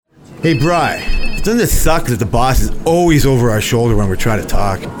Hey, Bri, doesn't it suck that the boss is always over our shoulder when we're trying to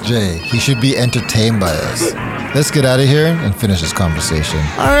talk? Jay, he should be entertained by us. Let's get out of here and finish this conversation.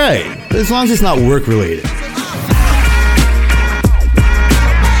 All right, as long as it's not work-related.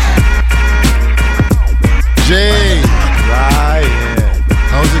 Jay! Ryan.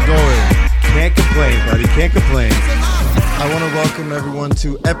 How's it going? Can't complain, buddy, can't complain. I want to welcome everyone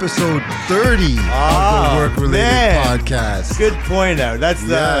to episode 30 of the Work-Related Podcast. Good point out. That's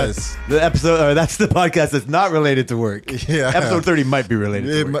the episode, or that's the podcast that's not related to work. Yeah. Episode 30 might be related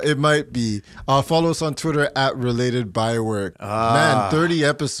to work. It might be. Follow us on Twitter at Related by Work. Man, 30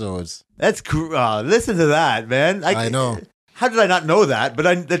 episodes. That's cool. Listen to that, man. I know. How did I not know that?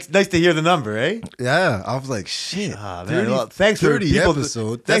 But it's nice to hear the number, eh? Yeah, I was like, shit. 30, well, thanks 30 for people,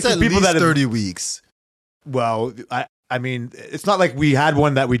 episodes. Thanks That's for at people least that 30 weeks. Well, I mean, it's not like we had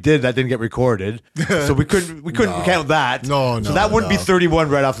one that we did that didn't get recorded, so we couldn't count that. No. So that wouldn't be 31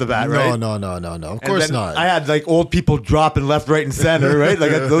 right off the bat, right? No. Of course not. I had like old people dropping left, right, and center, right?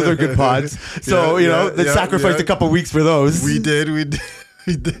 Like those are good pods. So they sacrificed a couple weeks for those. We did.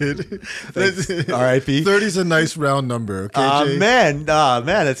 R.I.P. 30 is a nice round number. Okay, Jay? Man, I've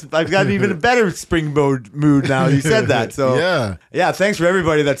got an even better spring mood now. You said that, so yeah. Thanks for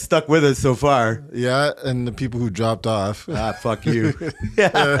everybody that's stuck with us so far. Yeah, and the people who dropped off. Fuck you.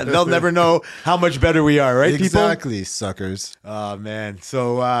 Yeah, they'll never know how much better we are, right? Exactly, suckers. Oh man,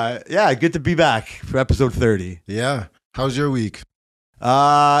 so good to be back for episode 30. Yeah, how's your week?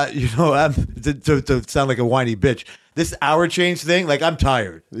 To sound like a whiny bitch, this hour change thing, like I'm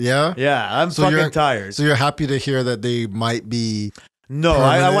tired. Yeah? Yeah, I'm fucking tired. So you're happy to hear that they might be No,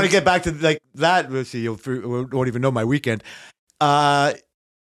 I want to get back to like that. Let's see, you won't even know my weekend. Yes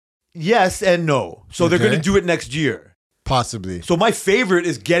and no. So they're going to do it next year. Possibly. So my favorite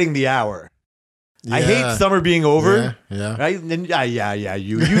is getting the hour. Yeah. I hate summer being over. Yeah. Right? And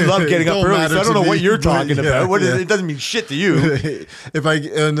You love getting up early, so I don't know what you're talking about. It doesn't mean shit to you. If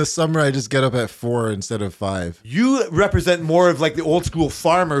in the summer I just get up at 4 instead of 5. You represent more of like the old school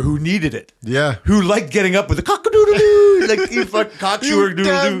farmer who needed it. Yeah. Who liked getting up with a cock-a-doodle-doo, like you fuck cocksure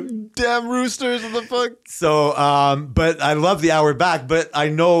doodle-doo. Damn roosters, what the fuck? So, but I love the hour back, but I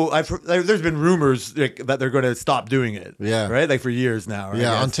know there's been rumors that they're going to stop doing it. Yeah. Right? Like for years now.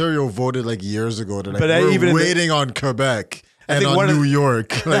 Yeah, Ontario voted like years ago to but we're waiting on Quebec and on New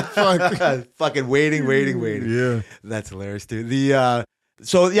York. Like, fuck. Fucking waiting. Yeah. That's hilarious, dude.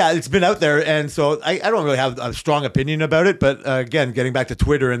 So yeah, it's been out there, and so I don't really have a strong opinion about it. But again, getting back to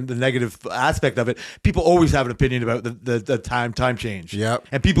Twitter and the negative aspect of it, people always have an opinion about the time change. Yep.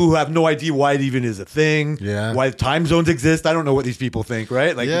 And people who have no idea why it even is a thing. Yeah. Why time zones exist. I don't know what these people think.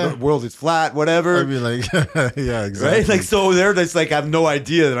 Right. Like the world is flat. Whatever. I mean, like, yeah, exactly. Right. Like so, they're just like have no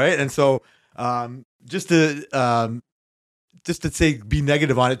idea. Right. And so, just to say be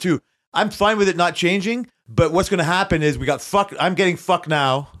negative on it too. I'm fine with it not changing, but what's going to happen is I'm getting fucked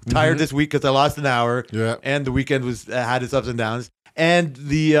now. Tired this week because I lost an hour. Yeah. And the weekend had its ups and downs. And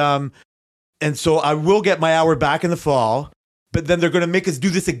and so I will get my hour back in the fall, but then they're going to make us do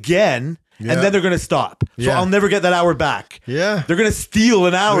this again. Yeah. And then they're going to stop. So I'll never get that hour back. Yeah. They're going to steal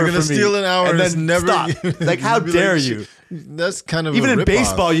an hour from me. Steal an hour and then never stop. Like, how dare you? That's kind of even in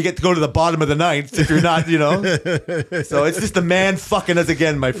baseball, off. You get to go to the bottom of the ninth if you're not, So it's just the man fucking us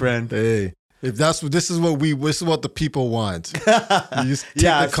again, my friend. Hey, if this is what the people want. You just take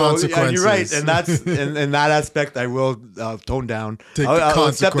the consequences. And you're right, and that's in that aspect, I will tone down.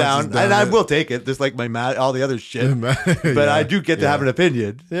 I'll step down, and I will take it, just like all the other shit. But I do get to have an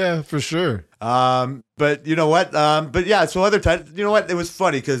opinion. Yeah, for sure. But you know what? But yeah, so other times, you know what? It was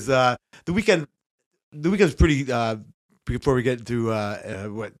funny because the weekend was pretty. Before we get to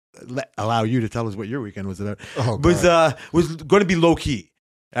allow you to tell us what your weekend was about, was going to be low key,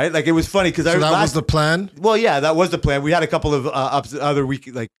 right? Like it was funny because that was the plan. Well, yeah, that was the plan. We had a couple of other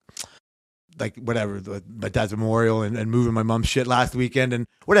week like whatever, my dad's memorial and moving my mom's shit last weekend and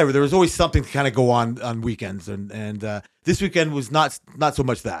whatever. There was always something to kind of go on weekends and this weekend was not so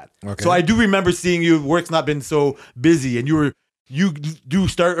much that. Okay. So I do remember seeing you. Work's not been so busy, and you do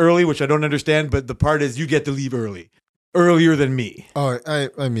start early, which I don't understand. But the part is you get to leave earlier than me. Oh,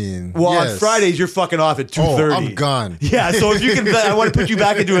 I mean, on Fridays you're fucking off at 2:30. Oh, I'm gone. Yeah, so if you can, I want to put you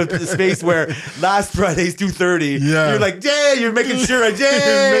back into a space where last Friday's 2:30. Yeah, you're like, Jay, you're making sure,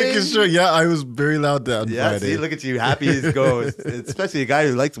 Jay. Making sure. Yeah, I was very loud that Friday. Yeah, see, look at you, happy as goes. Especially a guy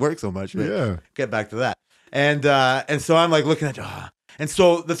who likes work so much. Yeah, get back to that. And so I'm like looking at. And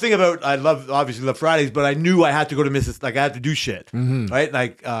so the thing about obviously love Fridays, but I knew I had to go to Mrs. Like I had to do shit, right?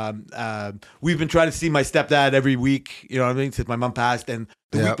 Like we've been trying to see my stepdad every week, you know what I mean, since my mom passed. And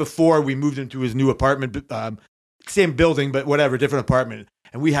the week before we moved into his new apartment, same building, but whatever, different apartment.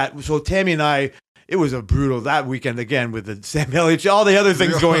 And so Tammy and I, it was a brutal that weekend again with the Sam Elliott, all the other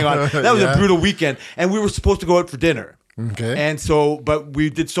things going on. That was a brutal weekend, and we were supposed to go out for dinner. Okay. And so, but we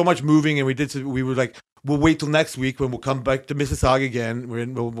did so much moving, and we were like, we'll wait till next week when we'll come back to Mississauga again.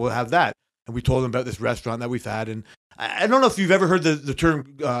 We'll have that. And we told them about this restaurant that we've had. And I don't know if you've ever heard the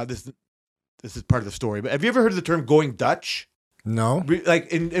term. This is part of the story, but have you ever heard of the term "going Dutch"? No. Like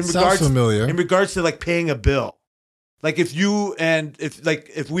in Sounds regards familiar. in regards to like paying a bill. Like if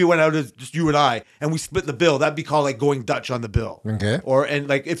we went out as just you and I and we split the bill, that'd be called like going Dutch on the bill. Okay. And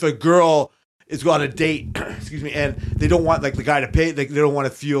like if a girl is on a date, excuse me, and they don't want like the guy to pay, like they don't want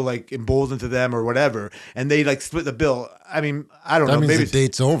to feel like emboldened to them or whatever, and they like split the bill. I mean, I don't know. That means Maybe the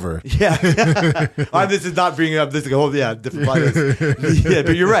date's over. Yeah. This is not bringing up this is a whole different podcast. Yeah,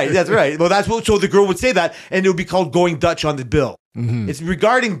 but you're right. That's right. Well, that's what. So the girl would say that, and it would be called going Dutch on the bill. Mm-hmm. It's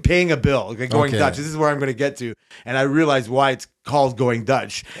regarding paying a bill, like going Dutch. This is where I'm going to get to, and I realized why it's called going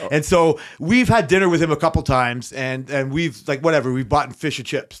Dutch. Oh. And so we've had dinner with him a couple times, and we've like whatever we've bought fish and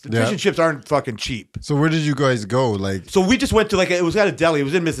chips. The fish and chips aren't fucking cheap. So where did you guys go? Like, so we just went to it was at a deli. It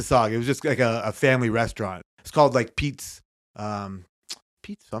was in Mississauga. It was just like a family restaurant. It's called like Pete's.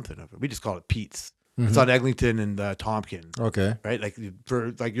 Pete's something of it. We just call it Pete's. Mm-hmm. It's on Eglinton and Tompkin. Okay. Right, like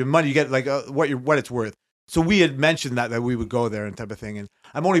for like your money, you get like what it's worth. So we had mentioned that we would go there and type of thing. And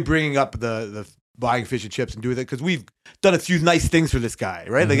I'm only bringing up the buying fish and chips and doing that because we've done a few nice things for this guy,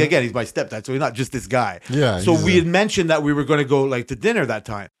 right? Mm-hmm. Like again, he's my stepdad, so he's not just this guy. Yeah. So we had mentioned that we were going to go like to dinner that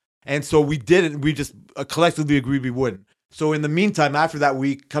time, and so we didn't. We just collectively agreed we wouldn't. So in the meantime, after that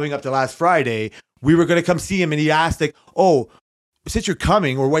week, coming up to last Friday, we were going to come see him, and he asked like, "Oh, since you're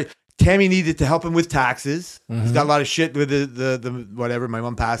coming, or what?" Tammy needed to help him with taxes. Mm-hmm. He's got a lot of shit with the whatever, my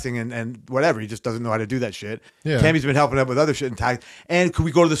mom passing and whatever. He just doesn't know how to do that shit. Yeah. Tammy's been helping him with other shit and tax. And could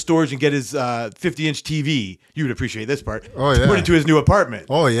we go to the storage and get his 50-inch TV? You would appreciate this part. Oh, yeah. To put into his new apartment.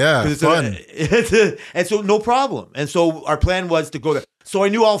 Oh, yeah. It's fun. And so no problem. And so our plan was to go there. So I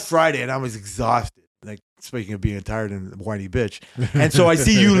knew all Friday and I was exhausted. Like, speaking of being tired and a whiny bitch. And so I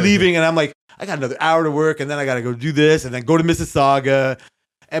see you leaving and I'm like, I got another hour to work and then I got to go do this and then go to Mississauga.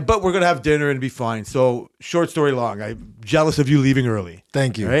 But we're going to have dinner and be fine. So short story long, I'm jealous of you leaving early.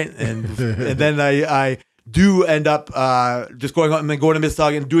 Thank you. Right? And then I do end up just going out and then going to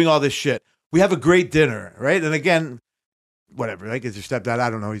Mississauga and doing all this shit. We have a great dinner, right? And again, whatever, like it's your stepdad, I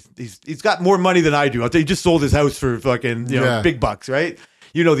don't know. He's got more money than I do. I'll tell you, he just sold his house for fucking big bucks, right?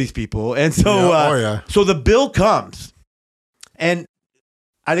 You know these people. And so so the bill comes. And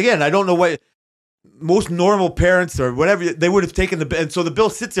again, I don't know what most normal parents or whatever, they would have taken the bill. And so the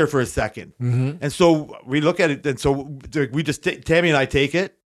bill sits there for a second. Mm-hmm. And so we look at it. And so we just, Tammy and I take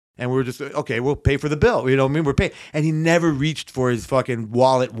it and we're just, okay, we'll pay for the bill. You know what I mean? We're paying. And he never reached for his fucking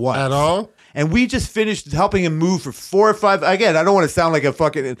wallet once. At all? And we just finished helping him move for 4 or 5. Again, I don't want to sound like a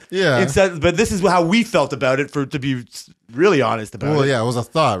fucking but this is how we felt about it. To be really honest about it. Well, yeah, it was a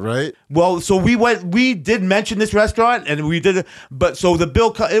thought, right? Well, so we did mention this restaurant, and we did, but so the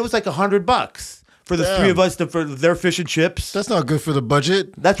bill it was like $100 for the three of us for their fish and chips. That's not good for the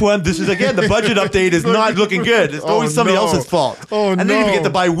budget. That's why this is again the budget update is not looking good. It's always somebody else's fault. Oh no! I didn't even get to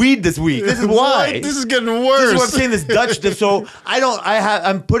buy weed this week. This is why. This is getting worse. This is what I'm saying. This Dutch. So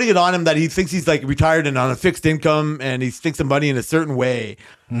I'm putting it on him that he thinks he's like retired and on a fixed income, and he thinks of money in a certain way.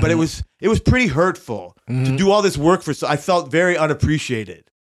 Mm-hmm. But it was pretty hurtful to do all this work for. So I felt very unappreciated.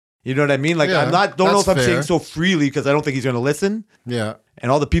 You know what I mean? Like don't know if I'm saying so freely because I don't think he's going to listen. Yeah. And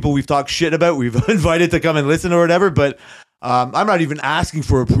all the people we've talked shit about, we've invited to come and listen or whatever. But I'm not even asking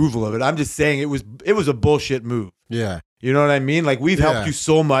for approval of it. I'm just saying it was a bullshit move. Yeah. You know what I mean? Like we've helped you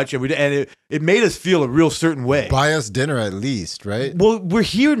so much, and it made us feel a real certain way. Buy us dinner at least, right? Well, we're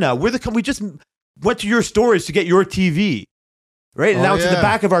here now. We just went to your storage to get your TV. Right, and now it's in the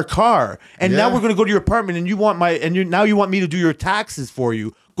back of our car, and now we're going to go to your apartment, and you want me to do your taxes for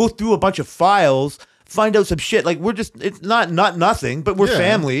you. Go through a bunch of files, find out some shit. Like it's not nothing, but we're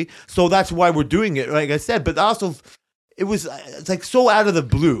family, so that's why we're doing it. Like I said, but also it's like so out of the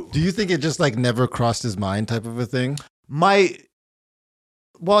blue. Do you think it just like never crossed his mind, type of a thing?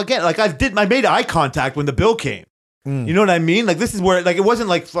 Well, again, like I made eye contact when the bill came. You know what I mean? Like this is where like it wasn't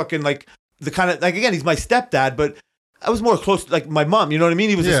like fucking like the kind of like again he's my stepdad, but I was more close to like my mom, you know what I mean?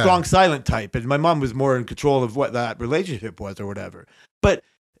 He was a strong, silent type, and my mom was more in control of what that relationship was or whatever. But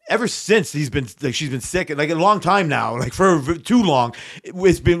ever since she's been sick, like a long time now, like for too long,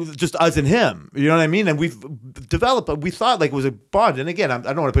 it's been just us and him, you know what I mean? And we've developed, we thought like it was a bond. And again, I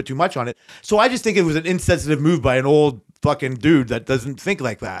don't want to put too much on it. So I just think it was an insensitive move by an old fucking dude that doesn't think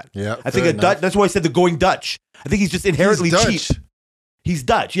like that. Yeah, I think that's why I said the going Dutch. I think he's just inherently cheap. He's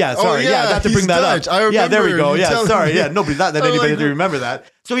Dutch. Yeah, sorry. yeah, not to he's bring that Dutch. up. I Yeah, there we remember go. you Yeah, telling sorry. me. Yeah, not that I'm anybody like, didn't remember that.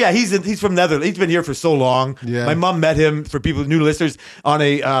 So yeah, he's from Netherlands. He's been here for so long. Yeah. My mom met him, for people new listeners, on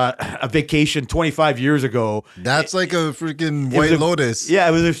a vacation 25 years ago. That's like a freaking It was White a- Lotus. Yeah,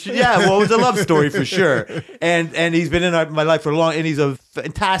 it was it was a love story for sure. And he's been in my life for long, and he's a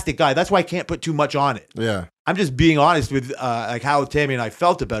fantastic guy. That's why I can't put too much on it. Yeah. I'm just being honest with like how Tammy and I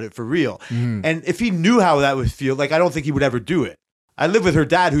felt about it for real. Mm-hmm. And if he knew how that would feel, like I don't think he would ever do it. I live with her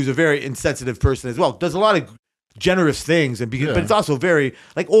dad, who's a very insensitive person as well. Does a lot of generous things, but it's also very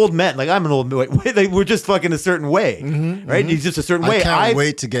like old men. Like I'm an old man. We're just fucking a certain way, right? He's just a certain way. I can't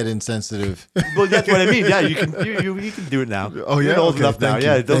wait to get insensitive. Well, that's what I mean. Yeah, you can do it now. Oh yeah, You're old okay, enough now. thank you,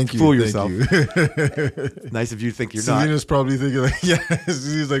 Yeah, don't thank you, fool thank yourself. you. Nice of you to think you're not. Selena's probably thinking like, yeah.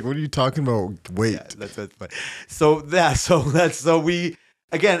 He's like, what are you talking about? Wait. Yeah, that's fine. So we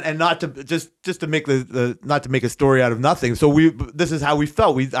again, and not to just to make the not to make a story out of nothing. So this is how we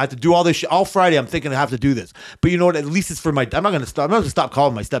felt. I had to do all this shit all Friday. I'm thinking I have to do this, but you know what? At least it's for my. I'm not gonna stop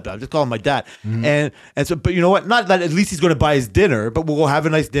calling my stepdad. I'm just calling my dad. And so, but you know what? Not that at least he's gonna buy his dinner, but we'll go have a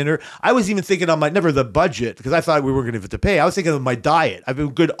nice dinner. I was even thinking on my never the budget because I thought we weren't gonna have to pay. I was thinking of my diet. I've been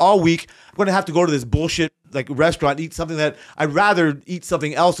good all week. I'm gonna have to go to this bullshit like restaurant, eat something that I'd rather eat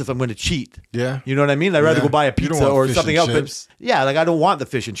something else if I'm going to cheat. Yeah. You know what I mean? I'd rather Yeah. go buy a You don't pizza want or fish something and else. chips. But yeah, like I don't want the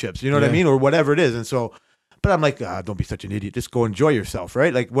fish and chips. You know what I Yeah. mean? Or whatever it is. And so, but I'm like, don't be such an idiot. Just go enjoy yourself,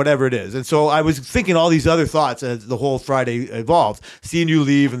 right? Like whatever it is. And so I was thinking all these other thoughts as the whole Friday evolved. Seeing you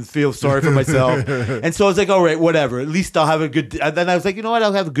leave and feel sorry for myself. And so I was like, all right, whatever. At least I'll have a good. And then I was like, you know what?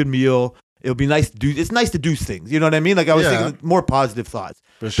 I'll have a good meal. It'll be nice to do. It's nice to do things. You know what I mean? Like I was Yeah. thinking more positive thoughts.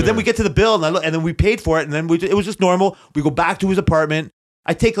 For But then sure. we get to the bill and then we paid for it and then it was just normal. We go back to his apartment.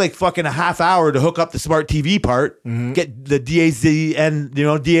 I take like fucking a half hour to hook up the smart TV part, get the DAZN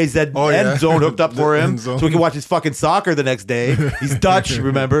zone hooked up for The him end zone. so we can watch his fucking soccer the next day. He's Dutch,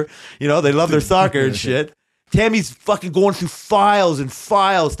 remember? You know, they love their soccer and shit. Tammy's fucking going through files and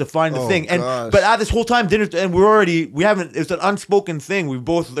files to find the Oh, thing. And gosh. but at this whole time dinner and we haven't it's an unspoken thing. We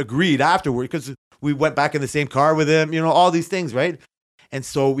both agreed afterward because we went back in the same car with him, you know, all these things, right? And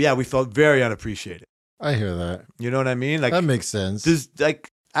so yeah, we felt very unappreciated. I hear that. You know what I mean? Like That makes sense.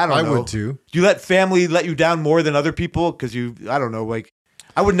 I don't I know. would too. Do you let family let you down more than other people? Because I don't know. Like,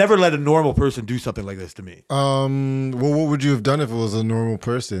 I would never let a normal person do something like this to me. Well, what would you have done if it was a normal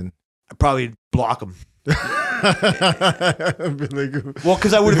person? I'd probably block them. I'd be like, Well,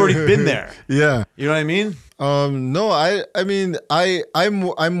 because I would have already been there. yeah. You know what I mean? No, I mean,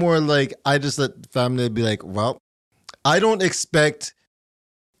 I'm more like, I just let family be like, well, I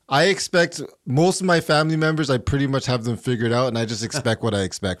expect most of my family members, I pretty much have them figured out, and I just expect what I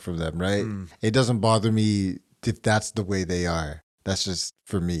expect from them, right? It doesn't bother me if that's the way they are. That's just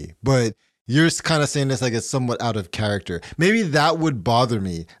for me. But you're kind of saying this like it's somewhat out of character. Maybe that would bother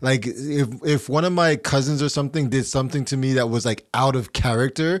me. Like if one of my cousins or something did something to me that was like out of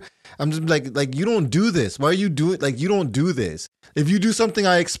character, I'm just like you don't do this. Why are you doing like you don't do this? If you do something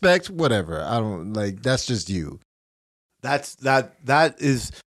I expect, whatever. I don't like that's just you. That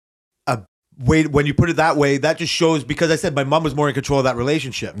is a way when you put it that way. That just shows because I said my mom was more in control of that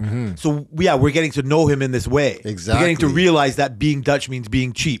relationship. So yeah, we're getting to know him in this way. Exactly. We're getting to realize that being Dutch means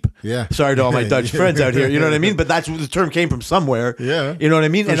being cheap. Yeah. Sorry to all my Dutch Yeah. friends out here. You know what I mean? But that's the term came from somewhere. Yeah. You know what I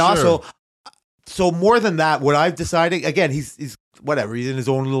mean? For And sure. also, so more than that, what I've decided again, he's whatever. He's in his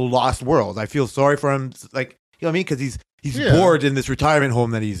own little lost world. I feel sorry for him. Like you know what I mean? Because he's Yeah. bored in this retirement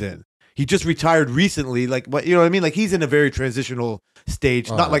home that he's in. He just retired recently. Like what you know what I mean? Like he's in a very transitional stage,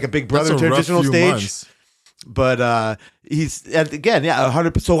 not like a Big Brother That's a rough transitional few stage. months. But he's and again, yeah,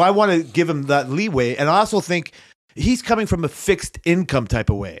 100%. So I want to give him that leeway, and I also think he's coming from a fixed income type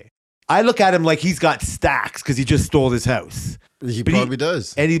of way. I look at him like he's got stacks because he just stole his house. He But probably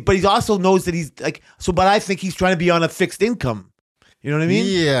does. But he also knows that he's like so. But I think he's trying to be on a fixed income. You know what I mean?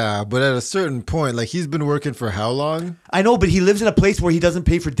 Yeah, but at a certain point, like he's been working for how long? I know, but he lives in a place where he doesn't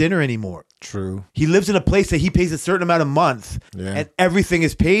pay for dinner anymore. True. He lives in a place that he pays a certain amount a month, Yeah. and everything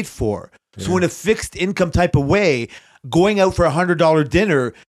is paid for. So Yeah. in a fixed income type of way, going out for $100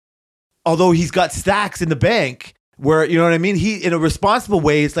 dinner, although he's got stacks in the bank, where you know what I mean, he in a responsible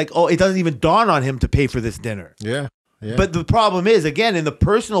way, it's like, oh, it doesn't even dawn on him to pay for this dinner. Yeah. Yeah. But the problem is, again, in the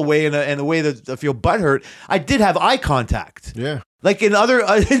personal way and the way that I feel butthurt, I did have eye contact. yeah. Like in other You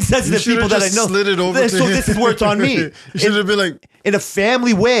insensitive should people have that I just know. slid it over So to him. this is where it's on me. You should have been like, In a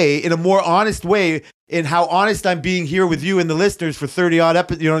family way, in a more honest way, in how honest I'm being here with you and the listeners for 30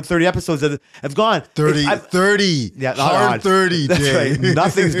 episodes that have gone. 30, I've- 30. Yeah, not Hard odd. 30, That's Jay. right.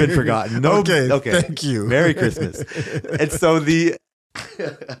 Nothing's been forgotten. No, Okay, thank you. Merry Christmas. And so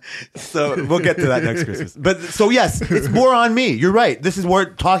So we'll get to that next Christmas. But so yes, it's more on me. You're right. This is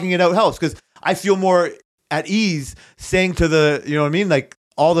where talking it out helps because I feel more at ease saying to the, you know what I mean? Like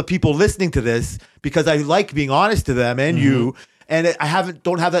all the people listening to this, because I like being honest to them and you. And I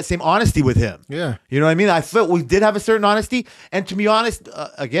don't have that same honesty with him. Yeah. You know what I mean? I felt we did have a certain honesty. And to be honest,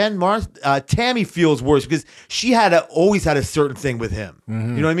 again, Mars, Tammy feels worse because she always had a certain thing with him. You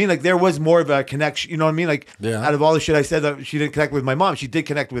know what I mean? Like there was more of a connection. You know what I mean? Like out of all the shit I said that she didn't connect with my mom, she did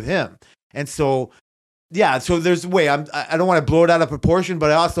connect with him. And so, yeah, so there's a way. I don't want to blow it out of proportion,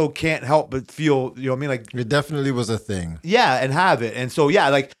 but I also can't help but feel, you know what I mean? Like it definitely was a thing. Yeah, and have it. And so, yeah,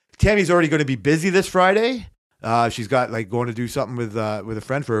 like Tammy's already going to be busy this Friday. She's got like going to do something with a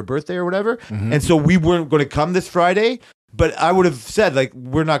friend for her birthday or whatever. And so we weren't going to come this Friday, but I would have said like,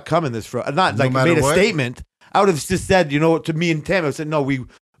 we're not coming this Friday. Not like made a statement. I would have just said, you know, to me and Tammy, I said, no,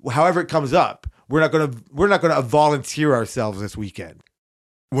 however it comes up, we're not going to volunteer ourselves this weekend.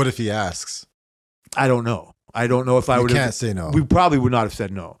 What if he asks? I don't know. I don't know if I would. You can't say no. We probably would not have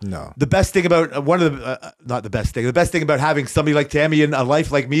said no. No. The best thing about not the best thing. The best thing about having somebody like Tammy in a life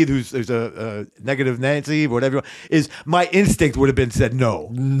like me, who's a negative Nancy, whatever, is my instinct would have been said no.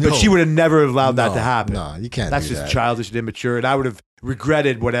 But she would have never allowed that to happen. No, you can't. That's just childish and immature, and I would have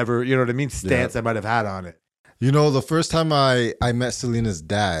regretted whatever, you know what I mean, stance I might have had on it. You know, the first time I met Selena's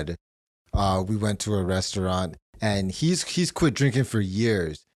dad, we went to a restaurant, and he's quit drinking for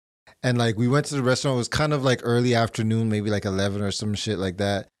years. And like we went to the restaurant, it was kind of like early afternoon, maybe like 11 or some shit like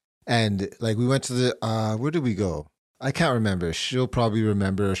that. And like we went to the where did we go? I can't remember. She'll probably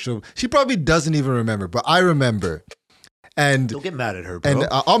remember. She probably doesn't even remember, but I remember. And don't get mad at her, bro. And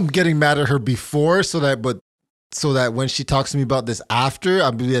I'm getting mad at her before so that when she talks to me about this after,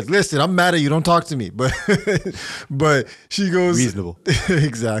 I'll be like, listen, I'm mad at you. Don't talk to me. But she goes reasonable.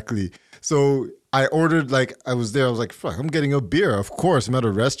 Exactly. So I ordered, like, I was there. I was like, fuck, I'm getting a beer. Of course, I'm at a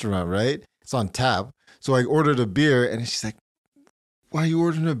restaurant, right? It's on tap. So I ordered a beer, and she's like, why are you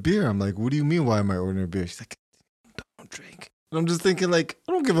ordering a beer? I'm like, what do you mean, why am I ordering a beer? She's like, don't drink. And I'm just thinking, like,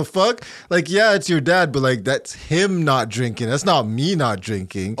 I don't give a fuck. Like, yeah, it's your dad, but, like, that's him not drinking. That's not me not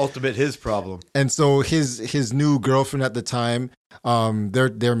drinking. Ultimate his problem. And so his new girlfriend at the time,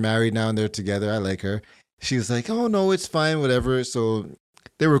 they're married now, and they're together. I like her. She was like, oh, no, it's fine, whatever. So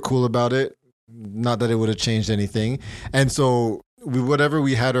they were cool about it. Not that it would have changed anything. And so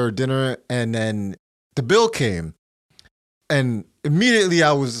we had our dinner, and then the bill came. And immediately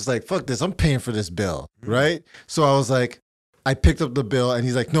I was just like, fuck this, I'm paying for this bill, right? So I was like, I picked up the bill, and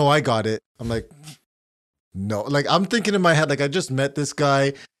he's like, no, I got it. I'm like, no. Like, I'm thinking in my head, like, I just met this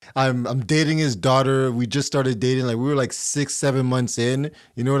guy. I'm dating his daughter. We just started dating. Like, we were like 6-7 months in.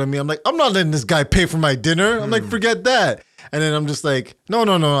 You know what I mean? I'm like, I'm not letting this guy pay for my dinner. I'm like, forget that. And then I'm just like,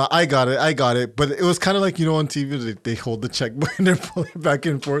 no, I got it. But it was kind of like, you know, on TV, they hold the checkbook and they're pulling back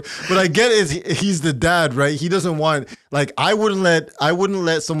and forth. But I get it. He's the dad, right? He doesn't want, like, I wouldn't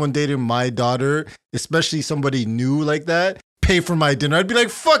let someone dating my daughter, especially somebody new like that, pay for my dinner. I'd be like,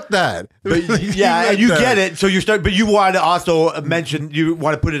 fuck that. But yeah, and you get it. So but you want to also mention, you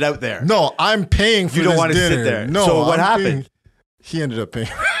want to put it out there. No, I'm paying for this dinner. You don't want to sit there. No. So what happened? He ended up paying.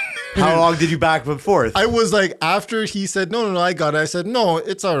 How long did you back and forth? I was like, after he said, no, I got it. I said, no,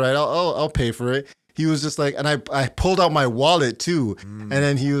 it's all right. I'll pay for it. He was just like, and I pulled out my wallet too. And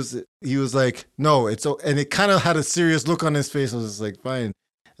then he was like, no, and it kind of had a serious look on his face. I was just like, fine.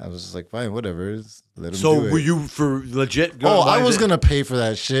 I was just like, fine, whatever. Just let him do it. So were you for legit? I was going to pay for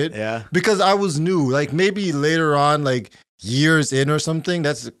that shit. Yeah. Because I was new. Like maybe later on, like years in or something,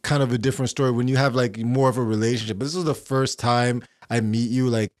 that's kind of a different story when you have like more of a relationship. But this was the first time I meet you.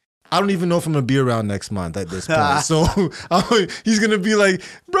 Like, I don't even know if I'm going to be around next month at this point. So he's going to be like,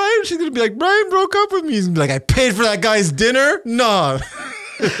 she's going to be like, Brian broke up with me. He's going to be like, I paid for that guy's dinner? No.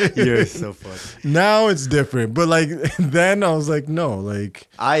 You're so funny. Now it's different. But like then I was like, no, like.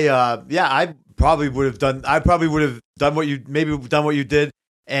 I probably would have done what you did.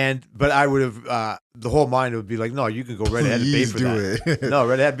 But I would have, the whole mind would be like, no, you can go right ahead and pay for that. No,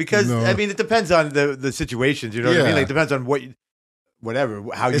 right ahead. Because, no. I mean, it depends on the situations, you know what I mean? Like, it depends on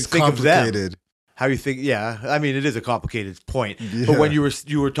how you think of them. How you think, yeah. I mean, it is a complicated point. Yeah. But when you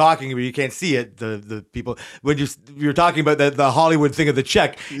were talking, you can't see it, the people, when you're talking about the Hollywood thing of the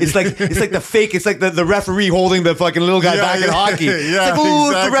check, it's like the fake, it's like the referee holding the fucking little guy back in hockey. Yeah, it's like, ooh,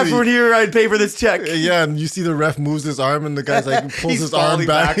 exactly. It's the referee here, I'd pay for this check. Yeah, and you see the ref moves his arm and the guy's like, pulls his arm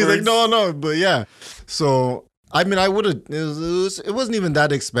back. Backwards. He's like, no, but yeah. So, I mean, I would have, it wasn't even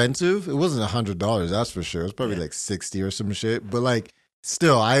that expensive. It wasn't $100, that's for sure. It was probably like 60 or some shit. But like,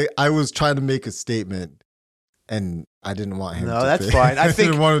 still, I was trying to make a statement, and I didn't want him. No, to that's pay. fine. I think-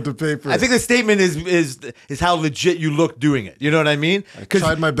 didn't want him to pay for it. I think the statement is how legit you look doing it. You know what I mean? I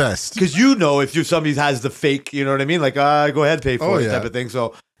tried my best. Because you know if somebody has the fake, you know what I mean? Like, go ahead, pay for Oh, it yeah. type of thing.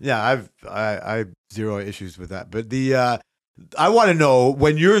 So yeah, I have zero issues with that. But I want to know,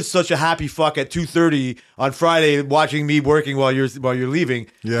 when you're such a happy fuck at 2:30 on Friday, watching me working while you're leaving.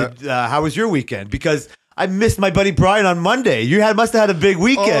 Yeah. How was your weekend? Because I missed my buddy Brian on Monday. You must have had a big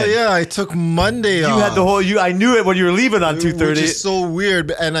weekend. Oh yeah, I took Monday off. You had the whole. I knew it when you were leaving on 2:30. Which is so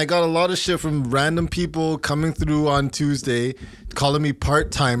weird. And I got a lot of shit from random people coming through on Tuesday, calling me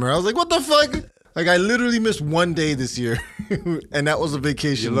part-timer. I was like, what the fuck? Like, I literally missed one day this year. And that was a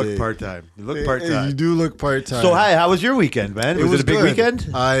vacation You look day. part-time. You look You part-time. do look part-time. So, hi, how was your weekend, man? Was it a big good. weekend?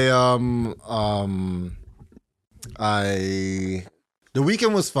 The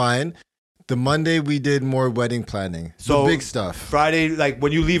weekend was fine. The Monday we did more wedding planning. So the big stuff. Friday, like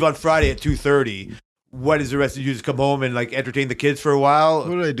when you leave on Friday at 2:30, what is the rest of you? Just come home and like entertain the kids for a while?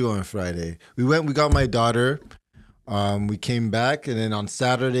 What did I do on Friday? We got my daughter. We came back, and then on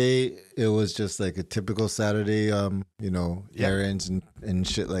Saturday it was just like a typical Saturday, Yeah. errands and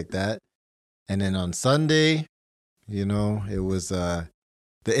shit like that. And then on Sunday, it was the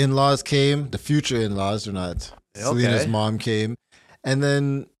in-laws came, the future in-laws, or not. Okay. Selena's mom came. And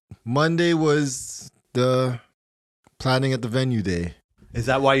then Monday was the planning at the venue day. Is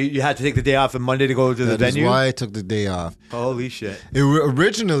that why you had to take the day off on Monday to go to the That is venue? why I took the day off. Holy shit.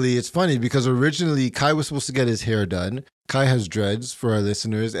 Originally, it's funny because originally Kai was supposed to get his hair done. Kai has dreads for our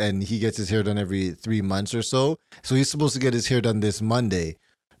listeners, and he gets his hair done every 3 months or so. So he's supposed to get his hair done this Monday.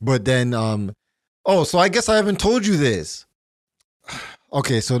 But then, so I guess I haven't told you this.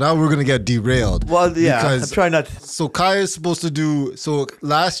 Okay, so now we're going to get derailed. Well, yeah, Because- I'm trying not to. So Kai is supposed to do, so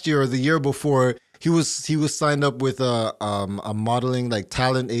last year or the year before, he was signed up with a modeling like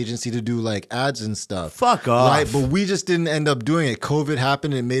talent agency to do like ads and stuff. Fuck off. Right, but we just didn't end up doing it. COVID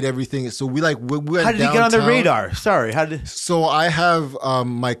happened and made everything. So we went How did he get on the downtown. radar? Sorry, how did? So I have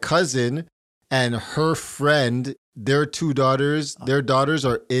my cousin and her friend. Their 2 daughters. Their daughters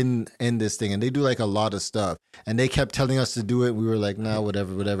are in this thing, and they do like a lot of stuff. And they kept telling us to do it. We were like, nah,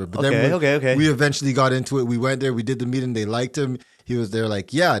 whatever. But then Okay. we eventually got into it. We went there. We did the meeting. They liked him. He was there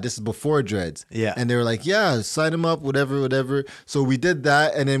like, yeah, this is before dreads. Yeah. And they were like, yeah, sign him up, whatever. So we did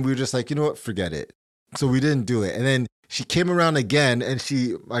that. And then we were just like, you know what? Forget it. So we didn't do it. And then she came around again, and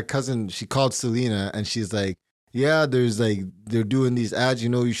my cousin, she called Selena, and she's like, yeah, they're doing these ads.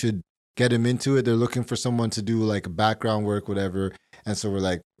 You should get him into it. They're looking for someone to do like background work, whatever. And so we're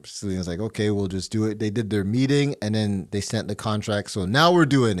like, Selena's like, okay, we'll just do it. They did their meeting, and then they sent the contract. So now we're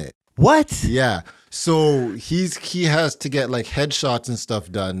doing it. What? Yeah. So he has to get like headshots and stuff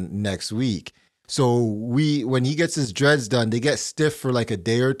done next week. So when he gets his dreads done, they get stiff for like a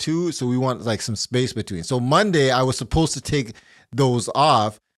day or two. So we want like some space between. So Monday I was supposed to take those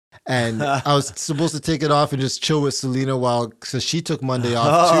off, and I was supposed to take it off and just chill with Selena so she took Monday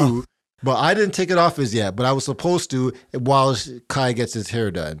off too. But I didn't take it off as yet, but I was supposed to while Kai gets his hair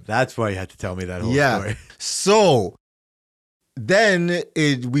done. That's why you had to tell me that whole story. So then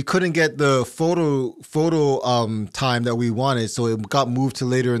we couldn't get the photo time that we wanted, so it got moved to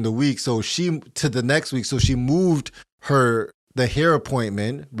later in the week. So to the next week. So she moved the hair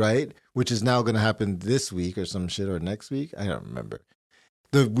appointment, right, which is now going to happen this week or some shit, or next week. I don't remember.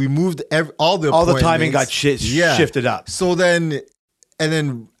 We moved all the timing got shifted up. So then. And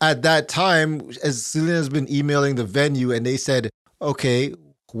then at that time, as Selena's been emailing the venue, and they said, okay,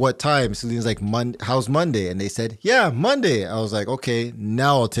 what time? Selena's like, how's Monday? And they said, yeah, Monday. I was like, okay,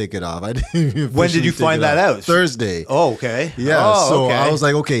 now I'll take it off. I didn't even When did you officially find take it that off. out? Thursday. Oh, okay. Yeah, Oh, so okay. I was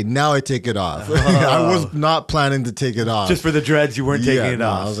like, okay, now I take it off. I was not planning to take it off. Just for the dreads, you weren't taking it no,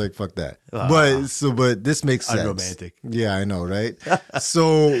 off. I was like, fuck that. But this makes sense. Unromantic. Yeah, I know, right?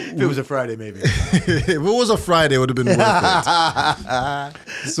 So If it was a Friday, maybe. if it was a Friday, it would have been worth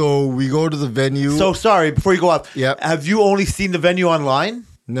it. So we go to the venue. So sorry, before you go off, Yep. have you only seen the venue online?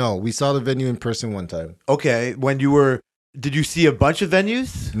 No, we saw the venue in person one time. Okay, did you see a bunch of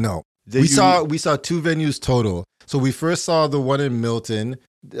venues? No. Did We you- saw 2 venues total. So we first saw the one in Milton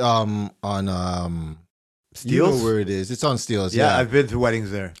on Steeles? you know where it is. It's on Steeles. Yeah, Yeah. I've been to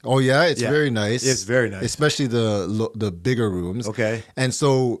weddings there. Oh yeah, it's Yeah. very nice. It's very nice. Especially the bigger rooms. Okay, And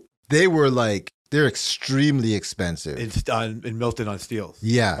so they're extremely expensive. in Milton on Steeles.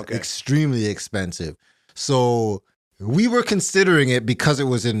 Yeah, Okay. extremely expensive. So we were considering it because it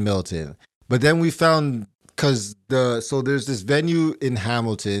was in Milton, but then we found there's this venue in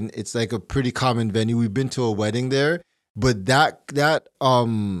Hamilton. It's like a pretty common venue. We've been to a wedding there, but that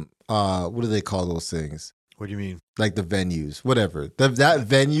what do they call those things? What do you mean? Like the venues, whatever. That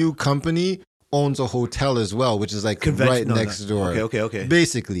venue company owns a hotel as well, which is like right next door. Okay.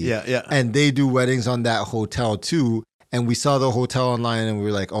 Basically. Yeah. And they do weddings on that hotel too. And we saw the hotel online and we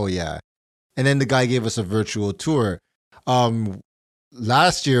were like, oh yeah. And then the guy gave us a virtual tour.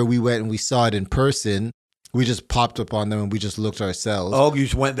 Last year we went and we saw it in person. We just popped up on them and we just looked ourselves. Oh, you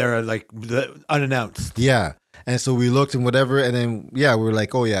just went there like unannounced. Yeah. And so we looked and whatever. And then, yeah, we were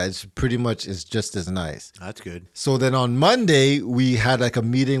like, oh yeah, it's just as nice. That's good. So then on Monday, we had like a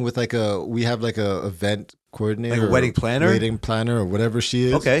meeting with we have like a event coordinator. Like a wedding planner? Wedding planner or whatever she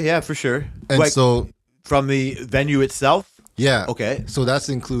is. Okay, yeah, for sure. And like, so. From the venue itself? Yeah. Okay. So that's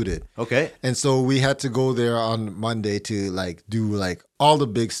included. Okay. And so we had to go there on Monday to like do like all the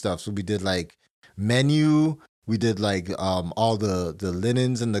big stuff. So we did like menu. We did like all the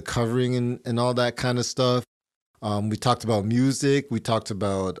linens and the covering and all that kind of stuff. We talked about music. We talked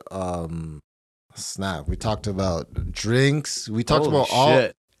about we talked about drinks. We talked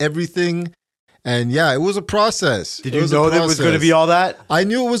about everything. And yeah, it was a process. Did you know that it was going to be all that? I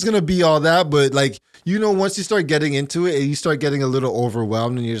knew it was going to be all that, but like, you know, once you start getting into it, you start getting a little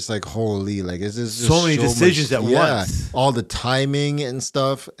overwhelmed and you're just like, holy, like, is this so many decisions at once? All the timing and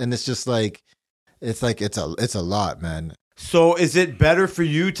stuff. And it's just like, it's a lot, man. So is it better for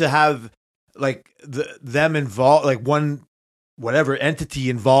you to have like them involved, like one, whatever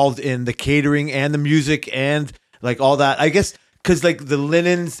entity involved in the catering and the music and like all that? I guess, because like the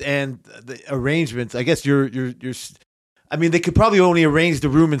linens and the arrangements, I guess you're. I mean, they could probably only arrange the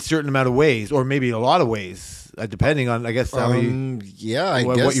room in a certain amount of ways, or maybe a lot of ways, depending on, I guess, how you, I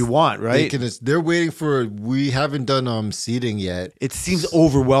guess what you want, right? They're waiting for. We haven't done seating yet. It seems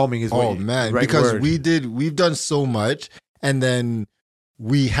overwhelming, is what man, right because word. we've done so much, and then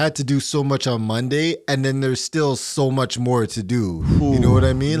we had to do so much on Monday, and then there's still so much more to do. Ooh, you know what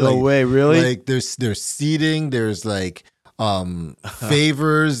I mean? No way, really? Like there's seating, there's like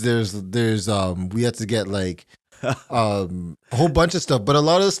favors, there's we had to get like a whole bunch of stuff, but a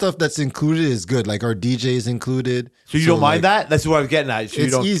lot of the stuff that's included is good. Like our DJ is included. So you don't mind that? That's what I was getting at. So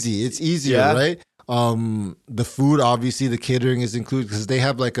it's easy. It's easier, right? The food, obviously, the catering is included because they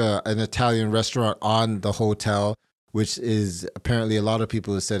have like an Italian restaurant on the hotel, which is apparently a lot of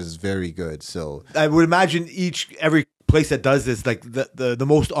people have said is very good. So I would imagine every place that does this, like the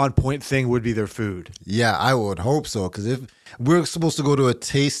most on point thing would be their food. Yeah, I would hope so, because if we're supposed to go to a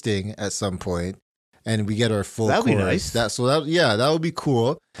tasting at some point and we get our full that'd course, be nice. That would be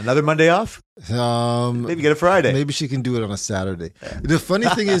cool. Another Monday off? Maybe get a Friday. Maybe she can do it on a Saturday. The funny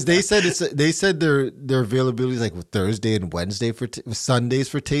thing is, they said their availability is like Thursday and Wednesday for Sundays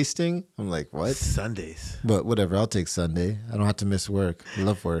for tasting. I'm like, what? Sundays? But whatever, I'll take Sunday. I don't have to miss work. I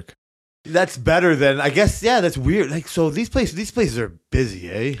love work. That's better than, I guess. Yeah, that's weird. Like, so these places are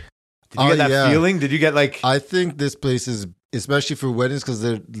busy, eh? Did you get that feeling? Did you get like? I think this place is, especially for weddings,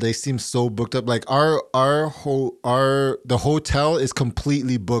 because they seem so booked up. Like the hotel is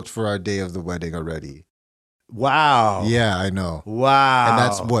completely booked for our day of the wedding already. Wow. Yeah, I know. Wow. And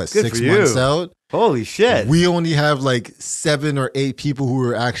that's what, Good 6 months out? Holy shit. We only have like 7 or 8 people who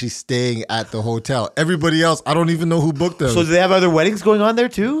are actually staying at the hotel. Everybody else, I don't even know who booked them. So do they have other weddings going on there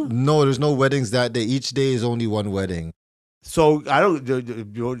too? No, there's no weddings that day. Each day is only one wedding. So I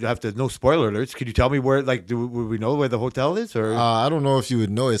don't. You have to. No spoiler alerts. Could you tell me where? Like, would we know where the hotel is? Or I don't know if you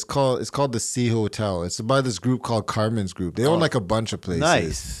would know. It's called the Sea Hotel. It's by this group called Carmen's Group. They own like a bunch of places.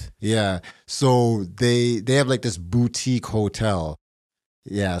 Nice. Yeah. So they have like this boutique hotel.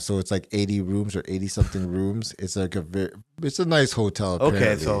 Yeah, so it's like 80 rooms or 80 something rooms. It's like it's a nice hotel. Apparently.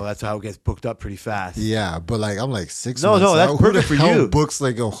 Okay, so that's how it gets booked up pretty fast. Yeah, but like I'm like 6 months. No, that's out. perfect for you. Books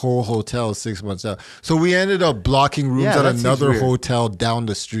like a whole hotel 6 months out. So we ended up blocking rooms at another hotel down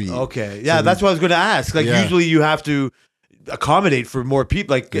the street. Okay, yeah, so that's what I was going to ask. Like usually you have to accommodate for more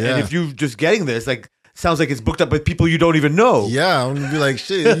people. Like, and if you just getting this, like. Sounds like it's booked up with people you don't even know. Yeah, I'm gonna be like,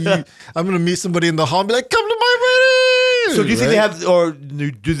 shit. I'm gonna meet somebody in the hall and be like, come to my wedding. So do you think they have, or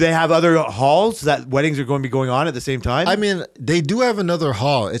do they have other halls that weddings are going to be going on at the same time? I mean, they do have another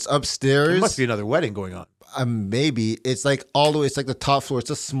hall. It's upstairs. There must be another wedding going on. Maybe it's like all the way. It's like the top floor. It's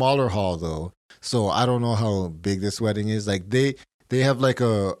a smaller hall though, so I don't know how big this wedding is. Like they have like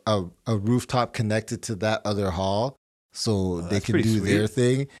a rooftop connected to that other hall. So they can do their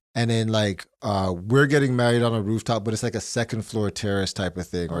thing. And then like we're getting married on a rooftop, but it's like a second floor terrace type of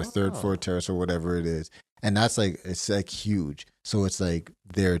thing or third floor terrace or whatever it is. And that's like, it's like huge. So it's like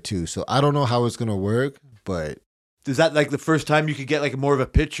there too. So I don't know how it's going to work, but. Is that like the first time you could get like more of a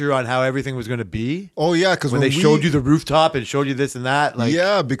picture on how everything was going to be? Oh yeah, because when they showed you the rooftop and showed you this and that, like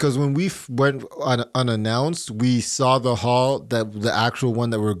yeah, because when we went unannounced, we saw the hall, the actual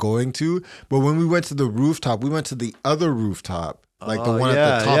one that we're going to. But when we went to the rooftop, we went to the other rooftop, like the one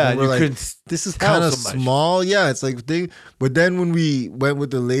at the top. Yeah, And we're you like, couldn't this is tell kind of so much. small. Yeah, it's like they. But then when we went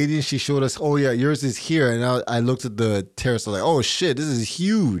with the lady and she showed us, oh yeah, yours is here, and I looked at the terrace. I was like, oh shit, this is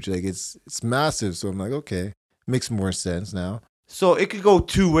huge. Like it's massive. So I'm like, okay, makes more sense now. So it could go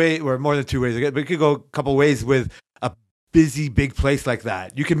two ways, or more than two ways, but it could go a couple ways with a busy, big place like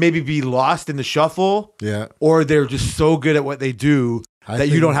that. You can maybe be lost in the shuffle, Yeah, or they're just so good at what they do that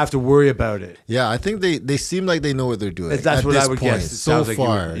you don't have to worry about it. Yeah, I think they seem like they know what they're doing. That's at what this I would point. guess. It So sounds like you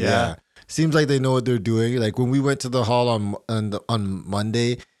far, would- yeah. yeah. Seems like they know what they're doing. Like when we went to the hall on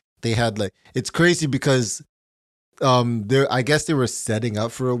Monday, they had like it's crazy because I guess they were setting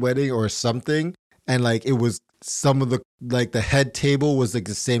up for a wedding or something, and like it was some of the head table was like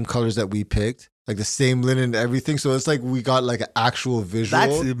the same colors that we picked, like the same linen and everything. So it's like we got like an actual visual.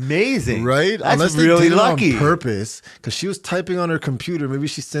 That's amazing. Right? That's Unless really they did lucky. it on purpose, because she was typing on her computer. Maybe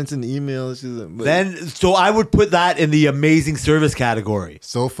she sent an email. She's like, but So I would put that in the amazing service category.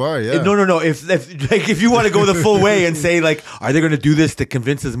 so far, yeah. No. If you want to go the full way and say like, are they going to do this to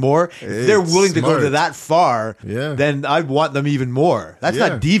convince us more? If they're It's willing to go to smart. that far, Yeah. then I'd want them even more. That's Yeah.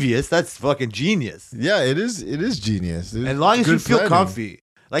 not devious. That's fucking genius. Yeah, it is. It is genius. It's As long as you good feel planning. comfy,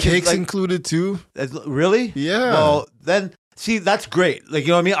 like Cakes like, included too. really, Yeah. Well, then see, that's great. Like, you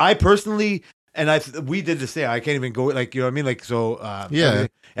know what I mean? I personally, and we did the same. I can't even go, like, you know what I mean? Like, so Yeah.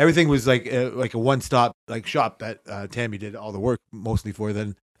 everything was like a one stop like shop that Tammy did all the work mostly for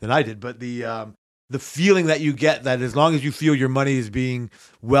than I did. But the feeling that you get, that as long as you feel your money is being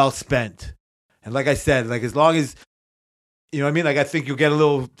well spent, and like I said, like as long as you know what I mean, like I think you'll get a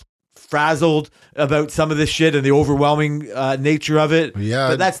little frazzled about some of this shit and the overwhelming nature of it. Yeah.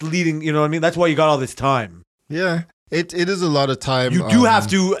 But that's leading, you know what I mean? That's why you got all this time. Yeah. It is a lot of time. You do have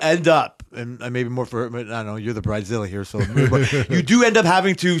to end up, and maybe more for, I don't know, you're the bridezilla here, so but you do end up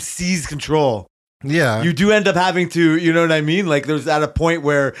having to seize control. Yeah. You do end up having to, you know what I mean? Like there's at a point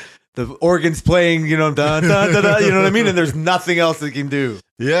where the organ's playing, you know, da, da, da, da, you know what I mean? And there's nothing else they can do,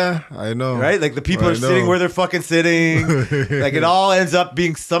 Yeah, I know. right? Like the people I are sitting know. where they're fucking sitting. Like it all ends up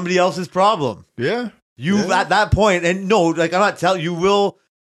being somebody else's problem. Yeah. You Yeah. at that point, and no, like I'm not telling you, will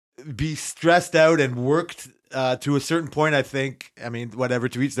be stressed out and worked to a certain point. I think. I mean, whatever,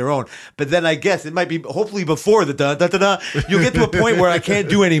 to each their own. But then I guess it might be hopefully before the da da da da. You'll get to a point where I can't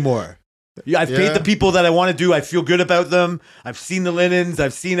do anymore. Yeah, I've paid Yeah. the people that I want to do. I feel good about them. I've seen the linens.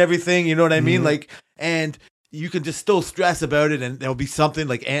 I've seen everything. You know what I mean? Mhm. Like, and you can just still stress about it, and there'll be something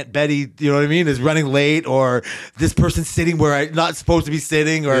like Aunt Betty, you know what I mean, is running late, or this person's sitting where I'm not supposed to be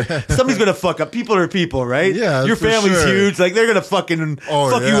sitting, or somebody's gonna fuck up. People are people, right? Yeah, Your for family's sure. huge. Like they're gonna fucking Oh,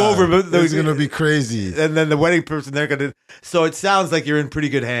 fuck you yeah. over. But It's gonna be crazy. and then the wedding person, they're gonna. So it sounds like you're in pretty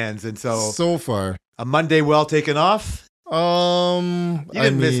good hands, and so So far. a Monday well taken off. You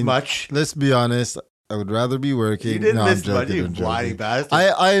didn't miss much. Let's be honest. I would rather be working. You didn't No, miss I'm much. joking, You I'm joking. blinding bastard.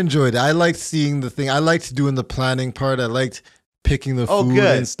 I enjoyed it. I liked seeing the thing. I liked doing the planning part. I liked picking the Oh, food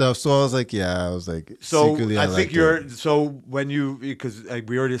good. and stuff. So I was like, So secretly I liked think it. you're when you because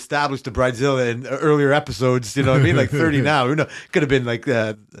we already established the bridezilla in earlier episodes. You know what I mean? Like 30 now. Who knows? Could have been like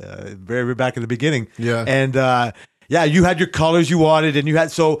very back in the beginning. Yeah. And yeah, you had your colors you wanted, and you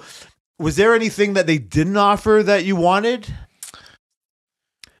had. So was there anything that they didn't offer that you wanted?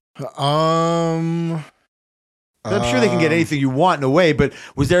 Um, I'm sure they can get anything you want in a way, but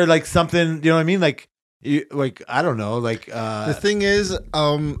was there like something? You know what I mean? Like I don't know. Like the thing is,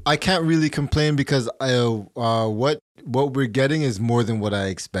 I can't really complain because what we're getting is more than what I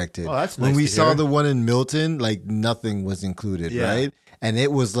expected. Oh, that's when nice we to saw hear. the one in Milton, like nothing was included, Yeah. right? And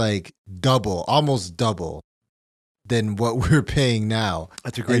it was like double, almost double than what we're paying now.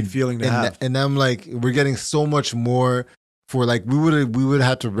 That's a great feeling to have. And I'm like, we're getting so much more for like we would have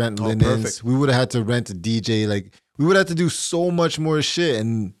had to rent Oh, linens. perfect. We would have had to rent a DJ. Like we would have to do so much more shit,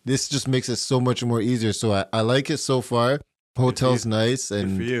 and this just makes it so much more easier. So I like it so far. Hotel's nice, Good for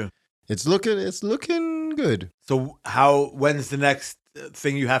and you. it's looking good. So when's the next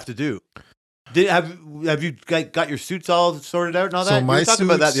thing you have to do? Have you got your suits all sorted out and all that? So We my were talking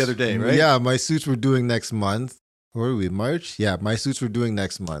about that suits- the other day, right? Yeah, my suits were doing next month. Where are we? March? Yeah, my suits were doing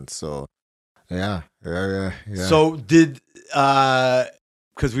next month. So yeah. So did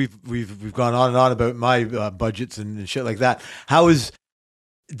because we've gone on and on about my budgets and shit like that.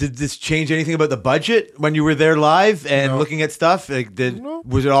 Did this change anything about the budget when you were there live and No. looking at stuff? Like, No.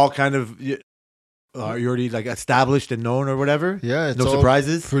 was it all kind of you already like established and known or whatever? Yeah, it's No all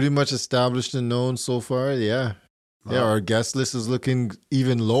surprises. pretty much established and known so far. Yeah. Yeah, our guest list is looking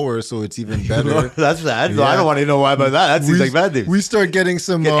even lower, so it's even better. That's sad. No, Yeah. I don't want to know why about that. That seems like bad news. We start getting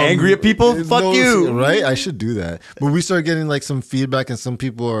some Get angry at people? Fuck you. right? I should do that. But we start getting like some feedback, and some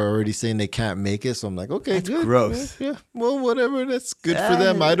people are already saying they can't make it. So I'm like, okay, That's good. gross. Yeah, well, whatever. That's good for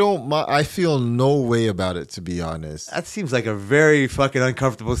them. I feel no way about it, to be honest. That seems like a very fucking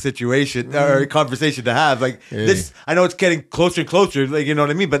uncomfortable situation or conversation to have. Like this, I know it's getting closer and closer. Like, you know what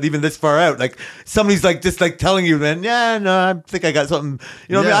I mean? But even this far out, like somebody's like just like telling you, man, yeah, no, I think I got something.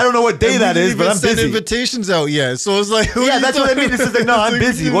 You know what I mean? I don't know what day And that we is, didn't but even I'm send busy. invitations out yet, so it's like, Yeah, that's what I mean. It's just like, no, I'm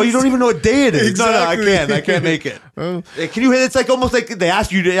busy. Well, you don't even know what day it is. Exactly. No, I can't make it. Can you? It's like almost like they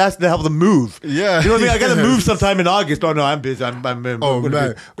ask you to help them move. Yeah. You know what I mean? I got to move sometime in August. Oh no, I'm busy. I'm Oh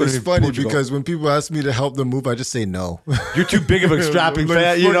man, it's funny Portugal. because when people ask me to help them move, I just say no. You're too big of a strapping Like,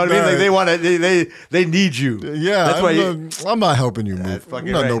 fan. You know fuck what I mean? Like that. they want to. They need you. Yeah, That's why. I'm not helping you move. That's fucking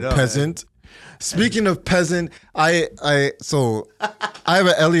I'm not right, no no, peasant. Speaking of peasant, I have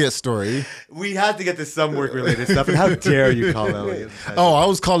an Elliot story. We had to get to some work related stuff. And how dare you call Elliot? Oh, I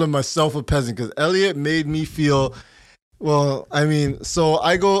was calling myself a peasant because Elliot made me feel. Well, I mean, so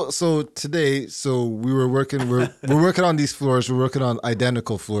today, we're working on these floors. We're working on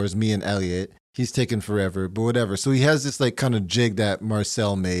identical floors, me and Elliot. He's taking forever, but whatever. So he has this like kind of jig that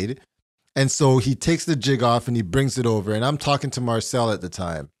Marcel made. And so he takes the jig off and he brings it over. And I'm talking to Marcel at the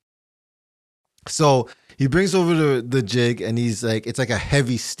time. So he brings over the jig and he's like, it's like a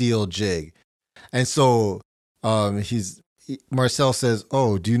heavy steel jig. And so Marcel says,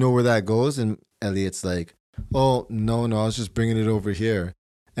 "Oh, do you know where that goes?" And Elliot's like, "Oh, no, I was just bringing it over here."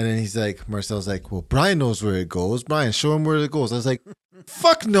 And then he's like, Marcel's like, "Well, Brian knows where it goes. Brian, show him where it goes." I was like,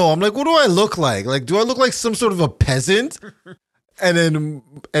 "Fuck no." I'm like, "What do I look like? Like, do I look like some sort of a peasant?" And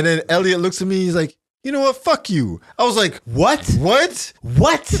then Elliot looks at me. He's like, "You know what? Fuck you." I was like, What? "What?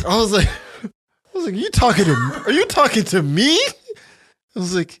 What? I was like, are you talking to me? I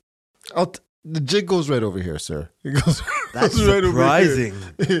was like, the jig goes right over here, sir. It goes, That's goes right surprising.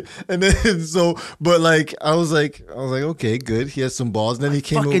 over here. And then but like I was like, okay, good. He has some balls. And then he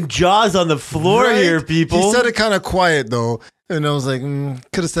came Fucking over. jaws on the floor Right? here, people. He said it kind of quiet though, and I was like,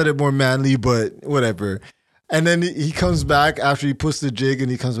 could have said it more manly, but whatever. And then he comes back after he puts the jig,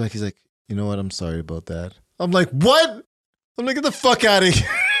 and he comes back. He's like, "You know what? I'm sorry about that." I'm like, "What?" I'm like, "Get the fuck out of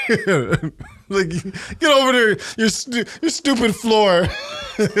here!" Like, get over there, your stupid floor.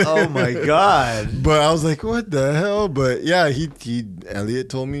 Oh my god. But I was like, what the hell? But yeah, Elliot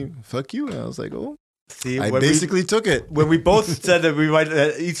told me, "Fuck you," and I was like, oh. See, I when basically took it. when we both said that we might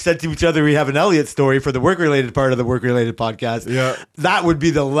each said to each other we have an Elliot story for the work-related part of the work-related podcast. Yeah. That would be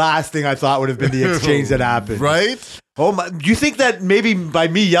the last thing I thought would have been the exchange that happened. Right? Oh my! Do you think that maybe by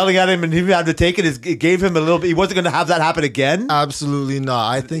me yelling at him and him having to take it, it gave him a little bit? He wasn't going to have that happen again. Absolutely not.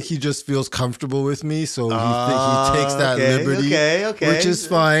 I think he just feels comfortable with me, so he takes that okay, liberty, okay. which is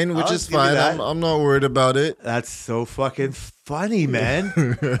fine. I'll give you that. I'm not worried about it. That's so fucking funny, man.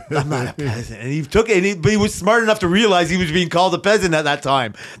 I'm not a peasant, and he took it. But he was smart enough to realize he was being called a peasant at that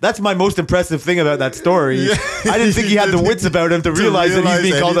time. That's my most impressive thing about that story. Yeah. I didn't think he had the wits about him to realize that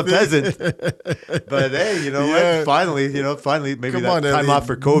he's being called a anything. peasant. But hey, you know Yeah. what? Finally, maybe Come that on, time Elliot. off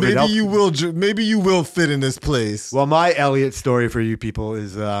for COVID Maybe helped. maybe you will fit in this place. Well, my Elliot story for you people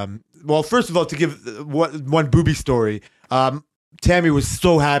is, well, first of all, to give one Booby story. Tammy was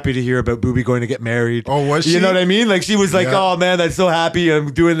so happy to hear about Booby going to get married. Oh, was she? You know what I mean? Like she was like, Yeah. "Oh man, I'm so happy.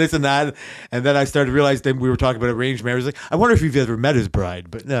 I'm doing this and that." And then I started to realize that we were talking about arranged marriage. Like, I wonder if you've ever met his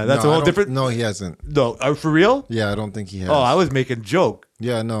bride. But no, that's No, a I whole don't- different. No, he hasn't. No, for real? Yeah, I don't think he has. Oh, I was making a joke.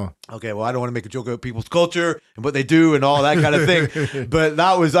 Yeah, no. Okay, well, I don't want to make a joke about people's culture and what they do and all that kind of thing. But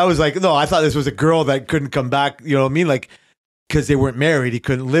I was like, no, I thought this was a girl that couldn't come back. You know what I mean? Like, because they weren't married, he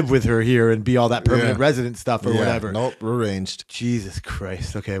couldn't live with her here and be all that permanent Yeah. resident stuff or Yeah, whatever. Nope, arranged. Jesus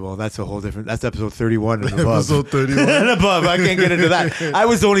Christ. Okay, well, that's a whole different. That's episode 31 and above. Episode 31. and above. I can't get into that. I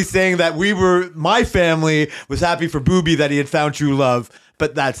was only saying that my family was happy for Booby that he had found true love,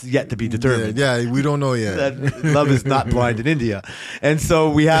 but that's yet to be determined. Yeah, we don't know yet. That love is not blind in India. And so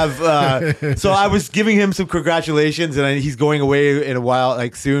we have, so I was giving him some congratulations, and he's going away in a while,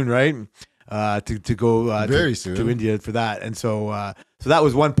 like soon, right? To go Very to, soon to India for that. And so that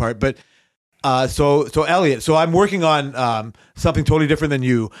was one part. But so Elliot, so I'm working on something totally different than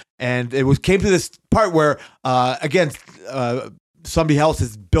you, and it came to this part where again. Somebody else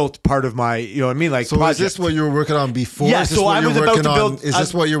has built part of my, you know what I mean? Like, So project. is this what you were working on before? Yeah, Is this so what I you're was about working to on- build- Is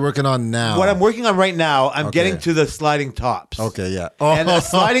this what you're working on now? What I'm working on right now, I'm Okay. getting to the sliding tops. Okay, yeah. And a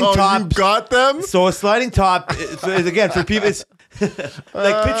sliding You top- got them? So a sliding top is again for people.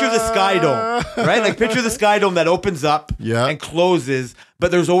 Like picture the Sky Dome, right? Like picture the Sky Dome that opens up and closes,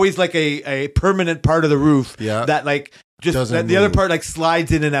 but there's always like a permanent part of the roof that like just that the other part like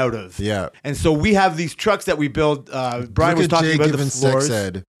slides in and out of. Yeah. And so we have these trucks that we build. Brian was talking about the floors. Sex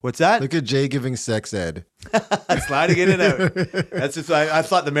ed. What's that? Look at Jay giving sex ed. Sliding in and out. That's just I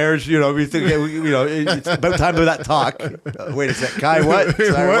thought the marriage, we think, it's about time for that talk. Wait a sec, Kai, what?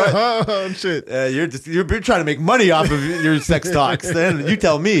 Sorry, what? Oh shit! You're trying to make money off of your sex talks. Then you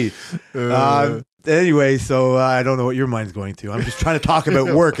tell me. Anyway, so I don't know what your mind's going to. I'm just trying to talk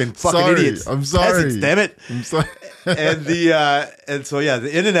about work and fucking idiots. I'm sorry. Peasants, damn it. I'm sorry. and so the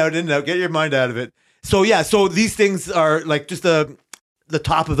in and out, get your mind out of it. So so these things are like just the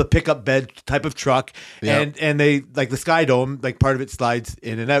top of the pickup bed type of truck, and they like the Sky Dome, like part of it slides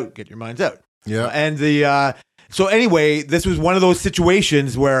in and out. Get your minds out. Yeah, and so anyway, this was one of those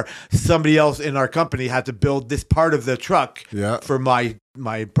situations where somebody else in our company had to build this part of the truck for my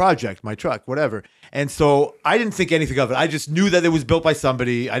project, my truck, whatever. And so I didn't think anything of it. I just knew that it was built by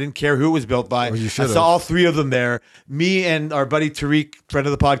somebody. I didn't care who it was built by. I saw all three of them there. Me and our buddy Tariq, friend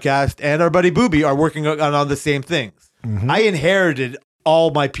of the podcast, and our buddy Booby are working on the same things. Mm-hmm. I inherited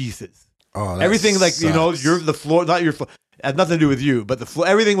all my pieces. Oh, everything sucks. You're the floor, not your floor. It had nothing to do with you, but the floor,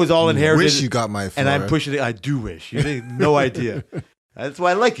 everything was all inherited. Wish you got my floor. And I'm pushing it. I do wish. You have no idea. That's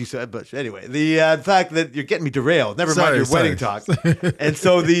why I like you so much. Anyway, the fact that you're getting me derailed. Never mind your wedding talk. And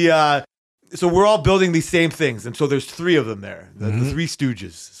so so we're all building these same things, and so there's three of them there, the three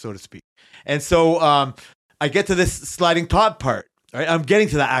stooges, so to speak. And so I get to this sliding top part. Right, I'm getting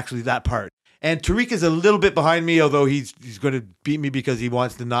to that part. And Tariq is a little bit behind me, although he's going to beat me because he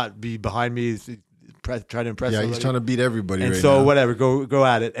wants to not be behind me. He's trying to impress. Yeah, he's trying to beat everybody. And right so now. Whatever, go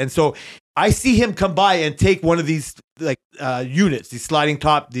at it. And so I see him come by and take one of these like units, these sliding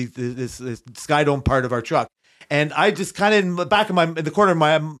top, this Sky Dome part of our truck. And I just kind of in the corner of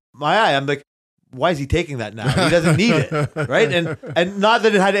my eye, I'm like, why is he taking that now? He doesn't need it, right? And not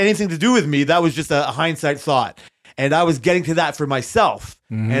that it had anything to do with me. That was just a hindsight thought. And I was getting to that for myself,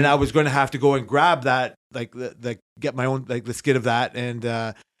 and I was going to have to go and grab that, like get my own, like the skid of that,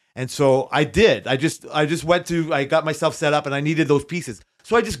 and so I did. I just I got myself set up, and I needed those pieces,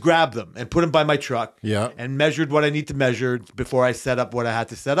 so I just grabbed them and put them by my truck, and measured what I need to measure before I set up what I had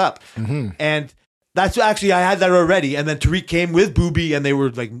to set up, and that's actually I had that already, and then Tariq came with Booby, and they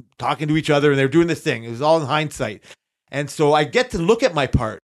were like talking to each other, and they were doing this thing. It was all in hindsight, and so I get to look at my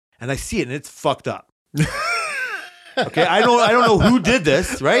part, and I see it, and it's fucked up. Okay, I don't know who did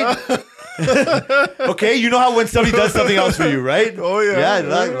this, right? Okay, you know how when somebody does something else for you, right? Oh yeah,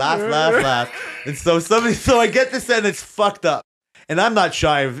 laugh. And so I get this and it's fucked up, and I'm not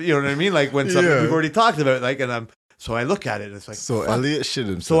shy of, you know what I mean? Like when something we've already talked about, like, and so I look at it, and it's like, so fuck. Elliot shit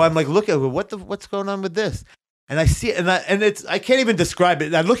himself. So I'm like, look at what's going on with this, and I see it, and I can't even describe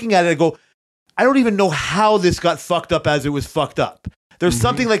it. I'm looking at it, and I go, I don't even know how this got fucked up as it was fucked up. There's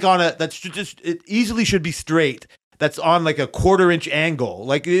something like on it that it easily should be straight. That's on like a 1/4-inch angle.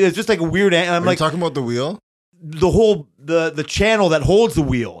 Like it's just like a weird angle. I'm like, talking about the wheel? The whole the channel that holds the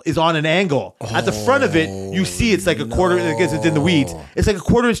wheel is on an angle. At the front of it, you see it's like a quarter. I guess it's in the weeds. It's like a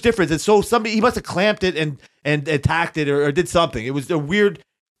 1/4-inch difference. And so he must have clamped it and attacked it or did something. It was a weird,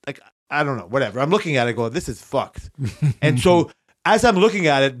 like, I don't know, whatever. I'm looking at it going, this is fucked. And so as I'm looking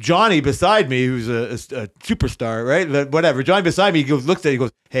at it, Johnny beside me, who's a superstar, right? Whatever. Johnny beside me, looks at it, he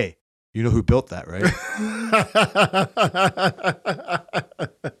goes, hey, you know who built that, right?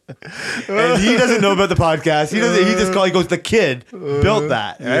 And he doesn't know about the podcast. He goes, the kid built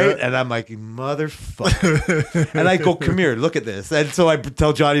that, right? And I'm like, motherfucker. And I go, come here, look at this. And so I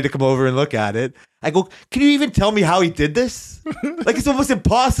tell Johnny to come over and look at it. I go, can you even tell me how he did this? Like, it's almost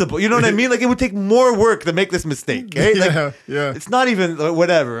impossible. You know what I mean? Like, it would take more work to make this mistake, right? Like, it's not even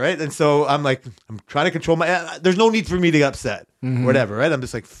whatever, right? And so I'm like, I'm trying to control there's no need for me to get upset, whatever, right? I'm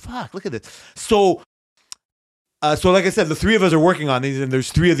just like, fuck, look at this. So like I said, the three of us are working on these, and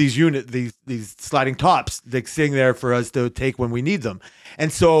there's three of these these sliding tops like sitting there for us to take when we need them.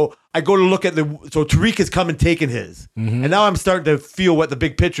 And so I go to look at so Tariq has come and taken his, and now I'm starting to feel what the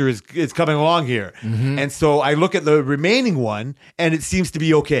big picture is coming along here. And so I look at the remaining one, and it seems to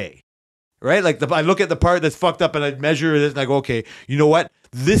be okay, right? Like I look at the part that's fucked up, and I measure it, and I go, okay, you know what?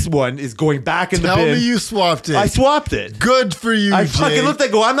 This one is going back in the bin. Tell me you swapped it. I swapped it. Good for you, I fucking looked at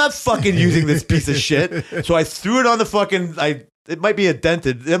it, I'm not fucking using this piece of shit. So I threw it on the fucking, it might be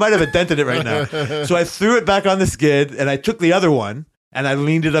dented. It might have dented it right now. So I threw it back on the skid, and I took the other one, and I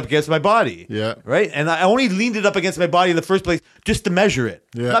leaned it up against my body. Yeah. Right? And I only leaned it up against my body in the first place just to measure it.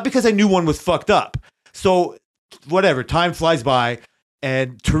 Yeah. Not because I knew one was fucked up. So whatever, time flies by.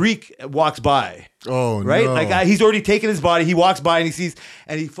 and Tariq walks by. Oh, right? no. Like he's already taken his body. He walks by and he sees,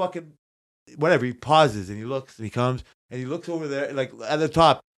 and he fucking whatever. He pauses and he looks and he comes and he looks over there, like at the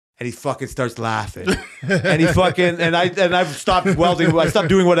top, and he fucking starts laughing. And he fucking I've stopped welding. I stopped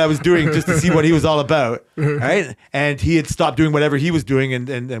doing what I was doing just to see what he was all about, right? And he had stopped doing whatever he was doing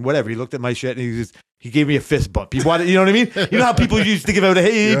and whatever. He looked at my shit and he gave me a fist bump. He wanted, you know what I mean? You know how people used to give out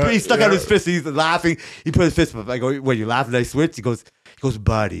he stuck out his fist. He's laughing. He put his fist bump. I go, "What, you laughing?" I switch. He goes,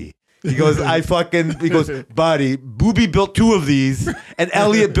 "Buddy." He goes, "Buddy, Booby built 2 of these and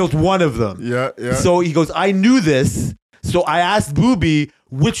Elliot built 1 of them." Yeah. So he goes, "I knew this. So I asked Booby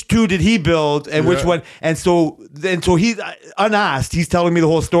which 2 did he build and which one." And so he's unasked. He's telling me the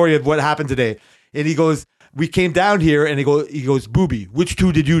whole story of what happened today. And he goes, "We came down here," and he goes, "Booby, which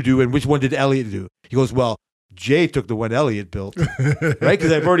 2 did you do and which one did Elliot do?" He goes, "Well, Jay took the one Elliot built, right?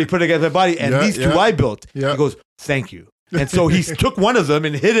 Because I've already put it against my body, and these 2 I built." Yeah. He goes, "Thank you." And so he took one of them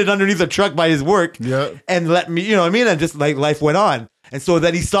and hid it underneath a truck by his work and let me, you know what I mean? And just like life went on. And so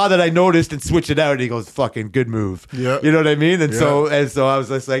then he saw that I noticed and switched it out and he goes, "Fucking good move." Yeah. You know what I mean? And so I was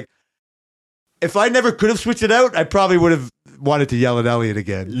just like, if I never could have switched it out, I probably would have wanted to yell at Elliot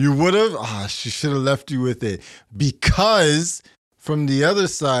again. You would have? She should have left you with it. Because from the other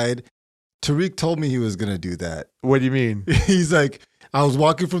side, Tariq told me he was going to do that. What do you mean? He's like, I was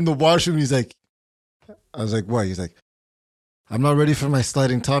walking from the washroom. He's like, I was like, what? He's like, "I'm not ready for my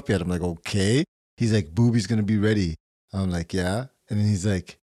sliding top yet." I'm like, "Okay." He's like, "Booby's going to be ready." I'm like, "Yeah." And then he's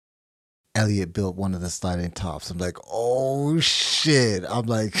like, "Elliot built one of the sliding tops." I'm like, "Oh shit." I'm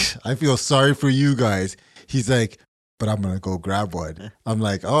like, "I feel sorry for you guys." He's like, "But I'm going to go grab one." I'm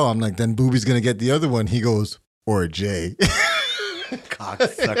like, "Then Booby's going to get the other one." He goes, "Or Jay."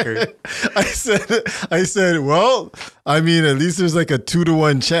 Cocksucker. I said, "Well, I mean, at least there's like a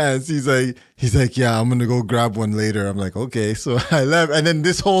 2-to-1 chance." He's like, "Yeah, I'm gonna go grab one later." I'm like, "Okay." So I left, and then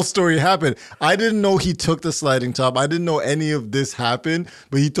this whole story happened. I didn't know he took the sliding top. I didn't know any of this happened,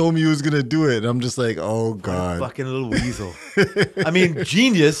 but he told me he was gonna do it. And I'm just like, "Oh God, fucking little weasel." I mean,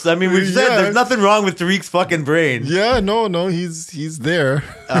 genius. I mean, we've said there's nothing wrong with Tariq's fucking brain. Yeah, no, he's there,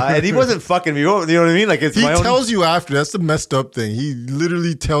 and he wasn't fucking me. You know what I mean? Like he tells you after. That's the messed up thing. He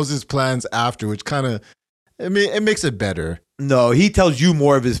literally tells his plans after, which kind of, I mean, it makes it better. No, he tells you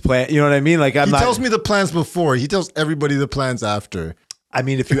more of his plan. You know what I mean? Like he tells me the plans before. He tells everybody the plans after. I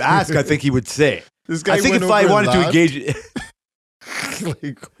mean, if you ask, I think he would say. This guy I think if I wanted to engage,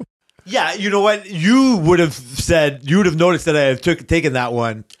 yeah, you know what? You would have said, you would have noticed that I have taken that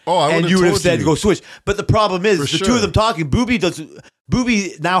one. Oh, I and you would have said, "Go switch." But the problem is, the 2 of them talking.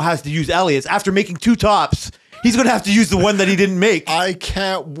 Booby now has to use Elliot's after making 2 tops. He's going to have to use the one that he didn't make. I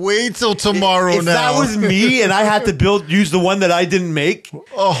can't wait till tomorrow if now. If that was me and I had to use the one that I didn't make,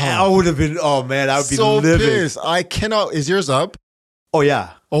 I would have been, I would be so livid. pissed. I cannot. Is yours up? Oh,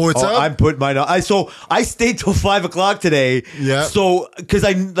 yeah. Oh, it's up? I'm putting mine on. I stayed till 5 o'clock today. Yeah. So, because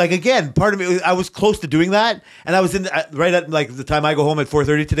again, part of me, I was close to doing that. And I was right at like the time I go home at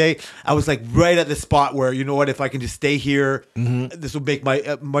 4:30 today, I was like right at the spot where, you know what, if I can just stay here, this will make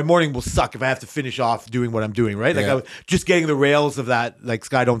my morning will suck if I have to finish off doing what I'm doing, right? Like I was just getting the rails of that like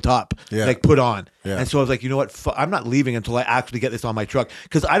Skydome top, like put on. Yeah. And so I was like, you know what, I'm not leaving until I actually get this on my truck.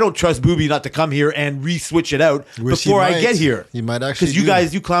 Because I don't trust Booby not to come here and re-switch it out before I get here. He might actually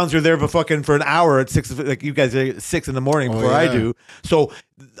Because you clowns are there for an hour at 6, like you guys are at 6 in the morning before I do. So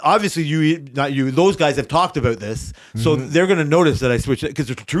obviously those guys have talked about this. So they're going to notice that I switched it because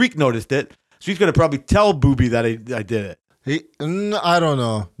Tariq noticed it. So he's going to probably tell Booby that I did it. I don't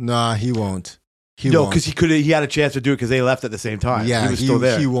know. Nah, he won't. No, because he had a chance to do it because they left at the same time. Yeah, he was still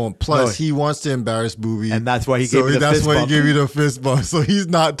there. He won't. Plus, he wants to embarrass Booby, and that's why he gave me the fist bump. That's why he gave you the fist bump. So he's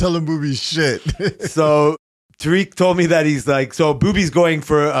not telling Booby shit. So Tariq told me that he's like, so Booby's going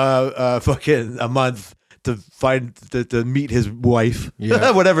for fucking a month to to meet his wife,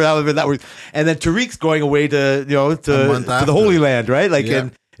 whatever that was, and then Tariq's going away to the Holy Land, right? Like,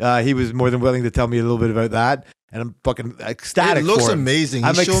 and he was more than willing to tell me a little bit about that. And I'm fucking ecstatic. It looks for him. amazing.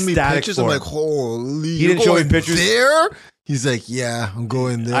 He showed me pictures. I'm like, holy! He didn't show me pictures there. He's like, yeah, I'm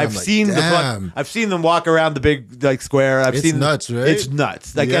going there. I've seen them walk around the big like square. It's nuts, right? It's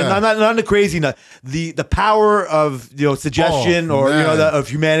nuts. Like, and not the crazy nut. The power of suggestion of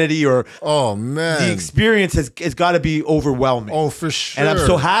humanity or the experience has got to be overwhelming. Oh, for sure. And I'm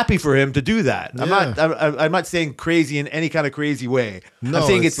so happy for him to do that. Yeah. I'm not saying crazy in any kind of crazy way. No, I'm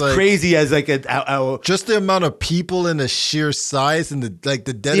saying it's like, crazy as like just the amount of people and the sheer size and the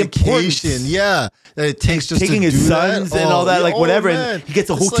dedication. That it takes just taking to his do sons that. and all that, like whatever, man. And he gets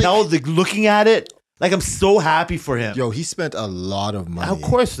a hotel looking at it. Like, I'm so happy for him. Yo, he spent a lot of money. Of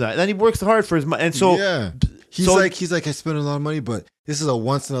course not. And then he works hard for his money, and so he's like, I spent a lot of money, but this is a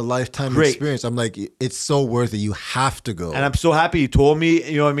once in a lifetime Great. experience. I'm like, it's so worth it. You have to go. And I'm so happy you told me,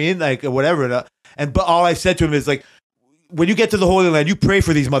 you know what I mean? Like, whatever. But all I said to him is like, when you get to the Holy Land, you pray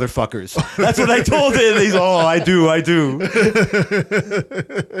for these motherfuckers. That's what I told him. He's I do.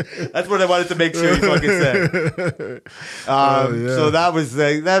 That's what I wanted to make sure he fucking said. So that was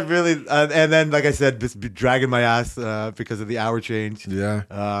that really, and then like I said, just dragging my ass because of the hour change. Yeah.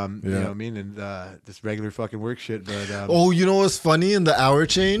 You know what I mean? And just regular fucking work shit. But you know what's funny in the hour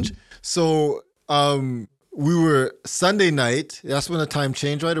change? So we were Sunday night. That's when the time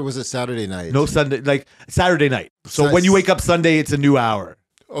changed, right? Or was it Saturday night? No, Sunday, like Saturday night. So when you wake up Sunday, it's a new hour.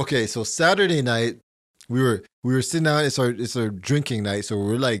 Okay, so Saturday night, we were sitting down. It's our drinking night, so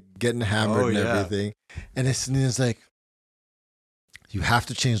we're like getting hammered and everything. And it's like, you have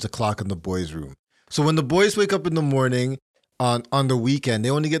to change the clock in the boys' room. So when the boys wake up in the morning on the weekend, they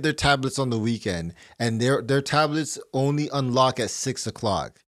only get their tablets on the weekend, and their tablets only unlock at 6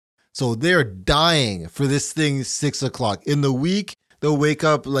 o'clock. So they're dying for this thing 6 o'clock. In the week, they'll wake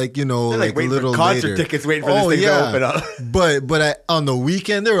up like, you know, like a little for concert later. tickets, waiting for this thing to open up. But on the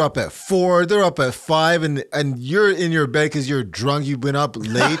weekend, they're up at 4, they're up at 5, and you're in your bed because you're drunk. You've been up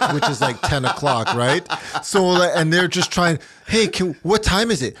late, which is like 10 o'clock, right? So, and they're just trying, hey, what time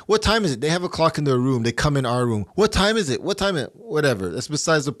is it? What time is it? They have a clock in their room. They come in our room. What time is it? What time is it? Whatever. That's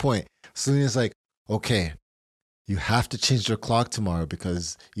besides the point. So then it's like, okay, you have to change their clock tomorrow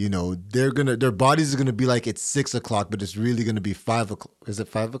because, you know, their bodies are going to be like it's 6 o'clock, but it's really going to be 5 o'clock. Is it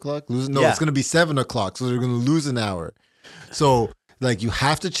 5 o'clock? It's going to be 7 o'clock. So they're going to lose an hour. So like you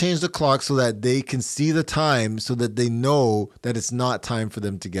have to change the clock so that they can see the time so that they know that it's not time for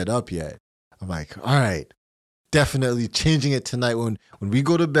them to get up yet. I'm like, all right, definitely changing it tonight. When we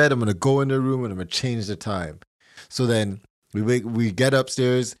go to bed, I'm going to go in the room and I'm going to change the time. So then we get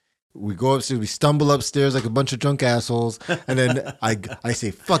upstairs. We go upstairs, we stumble upstairs like a bunch of drunk assholes, and then I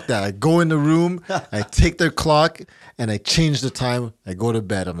say, fuck that. I go in the room, I take their clock, and I change the time. I go to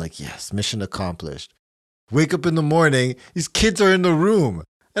bed. I'm like, yes, mission accomplished. Wake up in the morning, these kids are in the room.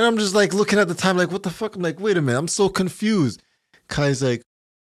 And I'm just like looking at the time like, what the fuck? I'm like, wait a minute, I'm so confused. Kai's like,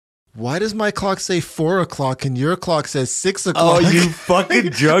 why does my clock say 4 o'clock and your clock says 6 o'clock? Oh, you fucking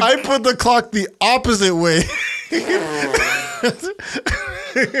drunk. I put the clock the opposite way.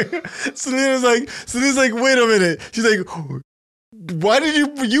 Selena's like, wait a minute. She's like, why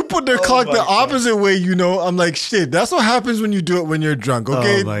did you put their clock the opposite way, you know? I'm like, shit, that's what happens when you do it when you're drunk,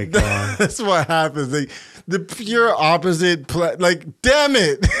 okay? Oh my God. That's what happens. Like, the pure opposite, like, damn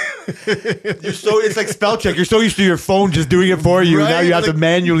it. It's like spell check. You're so used to your phone just doing it for you. Right? Now you have to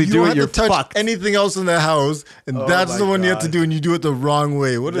manually do it. You're fucked. You don't have to touch anything else in the house, and that's the one you have to do, and you do it the wrong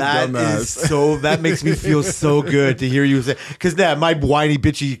way. What a dumbass. That makes me feel so good to hear you say, because my whiny,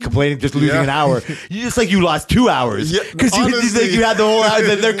 bitchy complaining, just losing an hour. It's like you lost 2 hours. Because you had the whole hour,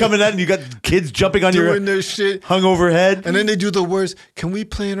 then they're coming out, and you got kids jumping on doing their shit, hung over head. And then they do the worst. Can we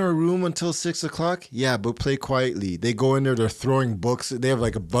play in our room until 6 o'clock? Yeah, but play quietly. They go in there, they're throwing books. They have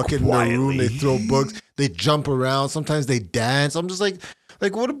like a bucket in their room. They throw books. They jump around. Sometimes they dance. I'm just like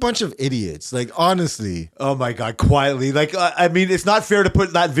what a bunch of idiots. Like, honestly. Oh my God, quietly. Like, I mean, it's not fair to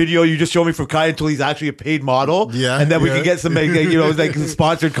put that video you just showed me from Kai until he's actually a paid model. Yeah. And then we can get some, like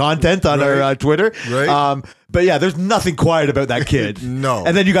sponsored content on our Twitter. Right. But yeah, there's nothing quiet about that kid. No.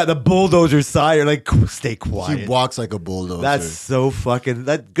 And then you got the bulldozer side. You're like, stay quiet. He walks like a bulldozer. That's so fucking,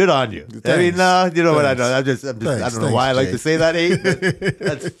 good on you. Thanks. I mean, you know what I know. I don't know why I like to say that, Jay.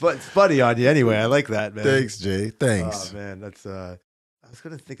 But it's funny on you anyway. I like that, man. Thanks, Jay. Thanks. Oh man, that's I was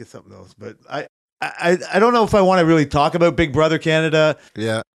gonna think of something else, but I don't know if I want to really talk about Big Brother Canada.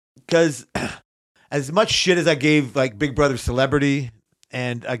 Yeah. Because as much shit as I gave like Big Brother Celebrity,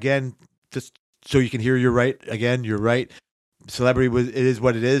 and again, just so you can hear you're right. Again, you're right. Celebrity it is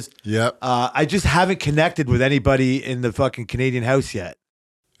what it is. Yeah. I just haven't connected with anybody in the fucking Canadian house yet.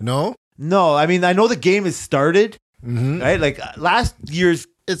 No? No. I mean, I know the game has started. Mm-hmm. Right? Like last year's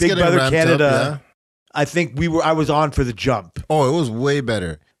Big Brother Canada. Up, yeah. I think I was on for the jump. Oh, it was way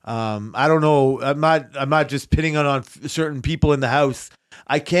better. I don't know. I'm not just pinning on certain people in the house.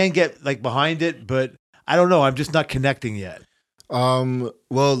 I can get like behind it, but I don't know. I'm just not connecting yet.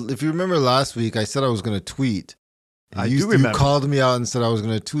 Well, if you remember last week, I said I was going to tweet. I do remember. You called me out and said I was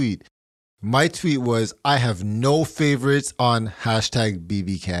going to tweet. My tweet was, I have no favorites on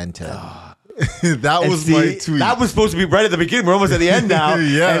 #BBCanTen. That was my tweet. That was supposed to be right at the beginning. We're almost at the end now.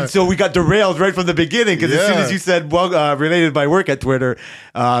 Yeah. And so we got derailed right from the beginning because as soon as you said, related to my work at Twitter,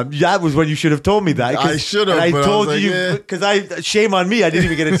 that was when you should have told me that. I should have. And I told you, because shame on me, I didn't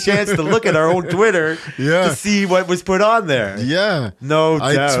even get a chance to look at our own Twitter to see what was put on there. Yeah. No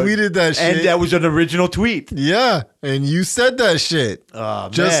doubt. I tweeted that shit. And that was an original tweet. Yeah. And you said that shit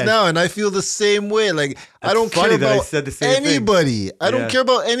just man. now, and I feel the same way. Like, I don't care funny that I about said the same thing. anybody. I Yeah. don't care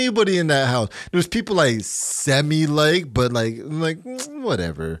about anybody in that house. There's people I semi-like, but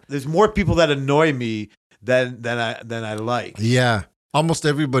whatever. There's more people that annoy me than I like. Yeah. Almost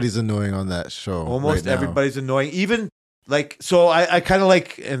everybody's annoying on that show. Almost right now. everybody's annoying. Even like, so I kind of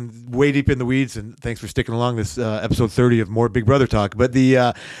like, and way deep in the weeds, and thanks for sticking along this episode 30 of more Big Brother talk. But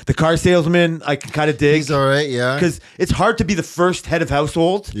the car salesman, I can kind of dig. He's all right, yeah. Because it's hard to be the first head of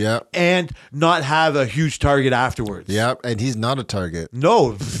household Yeah. and not have a huge target afterwards. Yeah. And he's not a target.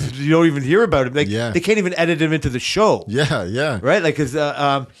 No, you don't even hear about him. Like, Yeah. they can't even edit him into the show. Yeah, yeah. Right? Like, because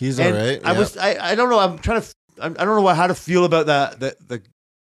He's and all right. I don't know. I'm trying to. I don't know how to feel about the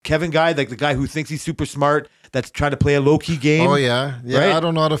Kevin guy, like the guy who thinks he's super smart, that's trying to play a low key game. Oh yeah, yeah. Right? I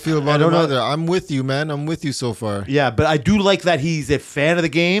don't know how to feel I about don't him know. either. I'm with you, man. I'm with you so far. Yeah, but I do like that he's a fan of the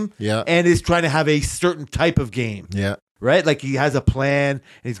game. Yeah. And is trying to have a certain type of game. Yeah. Right? Like he has a plan and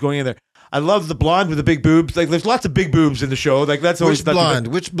he's going in there. I love the blonde with the big boobs. Like there's lots of big boobs in the show. Like that's always Which blonde?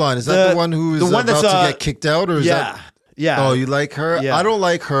 Which blonde? Is that the one who is the one about that's, to get kicked out, or is yeah. that? Yeah. Oh, you like her? Yeah. I don't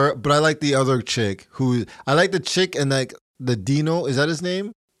like her, but I like the other chick. I like the chick and like the Dino. Is that his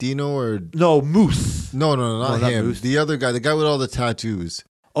name? Dino or No, Moose. no, not not him. Moose. The other guy, the guy with all the tattoos.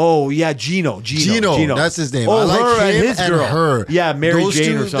 Oh yeah, Gino. That's his name. Oh, I like her him and his girl. her. Yeah, Mary Those Jane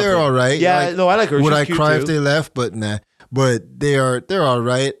two, or something. they're all right. Yeah, Like, no, I like her. Would She's I cute cry too. if they left? But nah. But they're all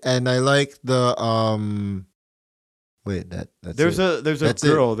right. And I like the Wait, that's There's it. a That's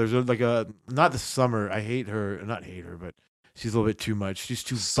girl. There's not the Summer. I hate her. Not hate her, but she's a little bit too much. She's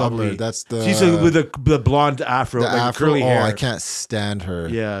too Summer. bubbly. That's the She's with the blonde afro, the like afro. curly hair. Oh, I can't stand her.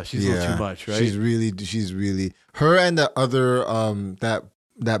 Yeah, she's a little too much, right? She's really her and the other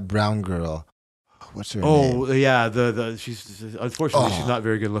that brown girl. What's her name? Oh yeah, the she's unfortunately she's not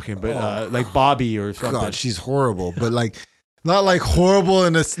very good looking, but like Bobby or something. God, she's horrible. But like not like horrible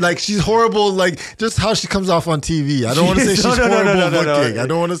in a like she's horrible like just how she comes off on TV. I don't want to say she's No, horrible no. looking. I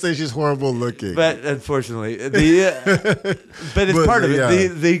don't want to say she's horrible looking. But unfortunately, but it's part of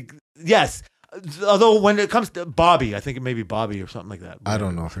it. yeah. Yes. Although when it comes to Bobby, I think it may be Bobby or something like that. I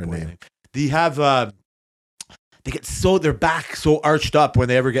don't know her name. They have they get their back so arched up when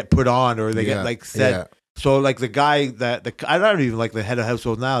they ever get put on or they get like set. Yeah. So like the guy I don't even like the head of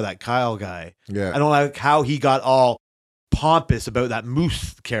household now, that Kyle guy. Yeah. I don't like how he got all pompous about that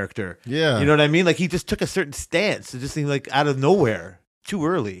Moose character. Yeah. You know what I mean? Like he just took a certain stance. It just seemed like out of nowhere. Too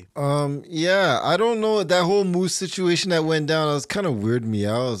early. Yeah, I don't know, that whole Moose situation that went down. It was kind of weirded me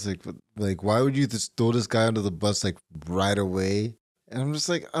out. I was like, why would you just throw this guy under the bus like right away? And I'm just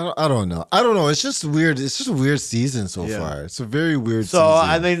like, I don't know. It's just weird. It's just a weird season so far. It's a very weird season. So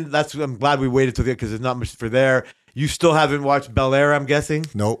I mean, I'm glad we waited till the end because there's not much for there. You still haven't watched Bel Air, I'm guessing.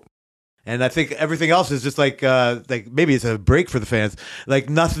 Nope. And I think everything else is just like maybe it's a break for the fans. Like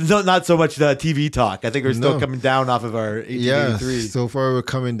nothing, not so much TV talk. I think we're still coming down off of our 1883. Yeah, so far we're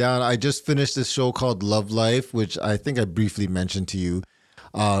coming down. I just finished this show called Love Life, which I think I briefly mentioned to you.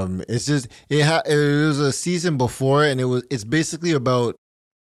 It's just it was a season before, and it's basically about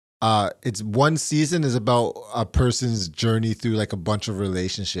it's one season is about a person's journey through like a bunch of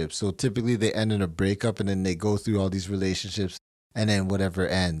relationships. So typically they end in a breakup, and then they go through all these relationships, and then whatever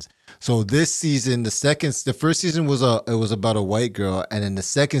ends. So this season, the first season was about a white girl, and then the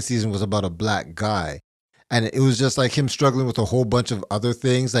second season was about a black guy. And it was just like him struggling with a whole bunch of other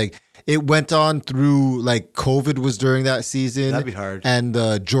things. Like it went on through like COVID was during that season. That'd be hard. And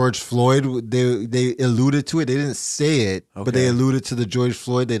George Floyd, they alluded to it. They didn't say it, but they alluded to the George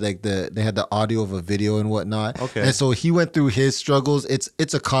Floyd. They had the audio of a video and whatnot. Okay. And so he went through his struggles.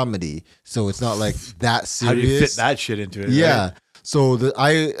 It's a comedy, so it's not like that serious. How do you fit that shit into it? Yeah. Right? So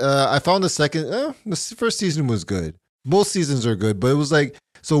I found the first season was good. Both seasons are good, but it was like,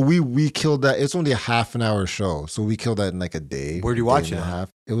 so we killed that. It's only a half an hour show, so we killed that in like a day. Where'd you watch it?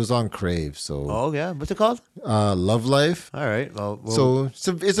 It was on Crave. So Oh yeah, what's it called? Love Life. All right. Well, So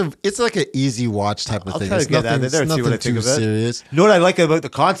it's like an easy watch type of I'll thing. try to It's get that in there and see what I nothing think too of it. serious. You know what I like about the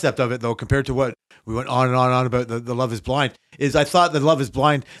concept of it, though, compared to what we went on and on and on about the Love is Blind, is I thought that Love is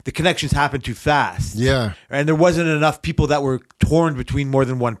Blind, the connections happened too fast. Yeah. And there wasn't enough people that were torn between more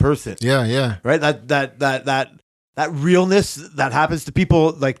than one person. Yeah. Right? That realness that happens to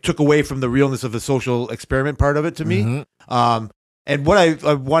people like took away from the realness of the social experiment part of it to me. Mm-hmm. And what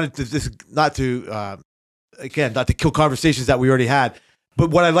I wanted to not to kill conversations that we already had. But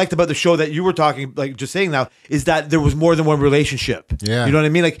what I liked about the show that you were talking, like just saying now, is that there was more than one relationship. Yeah. You know what I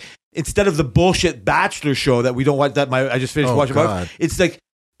mean? Like instead of the bullshit Bachelor show that we don't watch, I just finished watching. God. It's like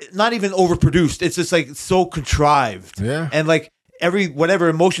not even overproduced. It's just like so contrived. Yeah. And like whatever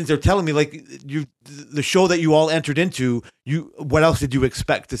emotions they're telling me, like the show that you all entered into, what else did you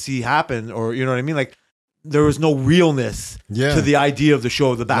expect to see happen? Or, you know what I mean? Like, there was no realness to the idea of the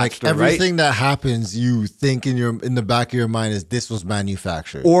show, the backstory, like everything that happens, you think in the back of your mind is this was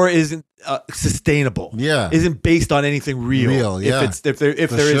manufactured or isn't sustainable. Yeah, isn't based on anything real. Yeah, if there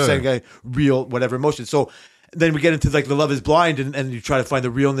is like a real whatever emotion. So then we get into like the Love Is Blind, and you try to find the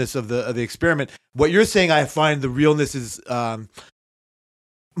realness of the experiment. What you're saying, I find the realness is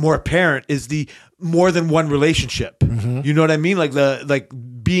more apparent is the more than one relationship. Mm-hmm. You know what I mean? Like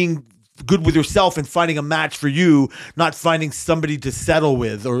being good with yourself and finding a match for you, not finding somebody to settle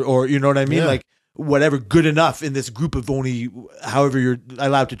with, or you know what I mean? Yeah. Like whatever, good enough in this group of only however you're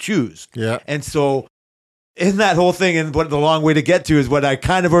allowed to choose. Yeah. And so in that whole thing, and what the long way to get to is what I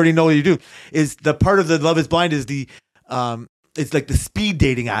kind of already know you do, is the part of the Love Is Blind is the it's like the speed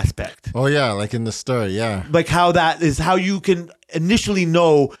dating aspect. Oh yeah, like in the story, yeah. Like how that is how you can initially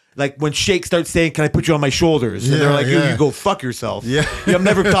know, like when Shake starts saying, "Can I put you on my shoulders?" And they're like, you go fuck yourself. Yeah. I'm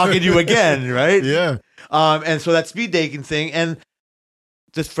never talking to you again, right? Yeah. And so that speed dating thing, and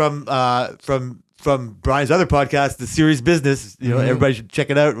just from Brian's other podcast, The Serious Business, you know, everybody should check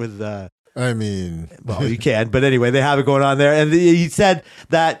it out with I mean, well, you can, but anyway, they have it going on there. And he said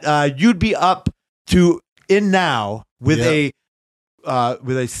that you'd be up to in now with a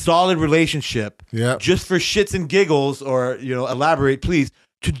solid relationship, just for shits and giggles, or elaborate, please,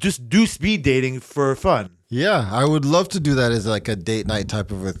 to just do speed dating for fun. Yeah, I would love to do that as like a date night type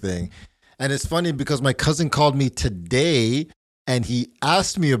of a thing. And it's funny because my cousin called me today and he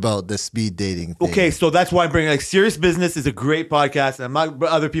asked me about the speed dating thing. Okay, so that's why I'm bringing, like, Serious Business is a great podcast, and I'm not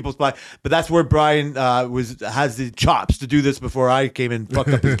other people's podcast, but that's where Brian has the chops to do this before I came and fucked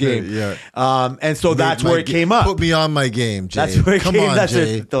up his game. Yeah. And so that's where it came up. Put me on my game, Jay. That's where it Come came. on,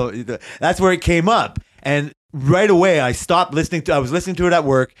 Jay. That's where it came up, and right away I stopped listening to. I was listening to it at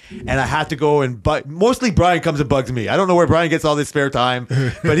work, and I had to go and. But mostly Brian comes and bugs me. I don't know where Brian gets all this spare time,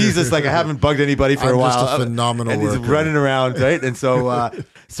 but he's just like, I haven't bugged anybody for a while. Just a phenomenal and he's worker. running around, right? And so,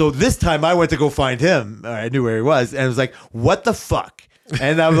 so this time I went to go find him. I knew where he was, and I was like, "What the fuck?"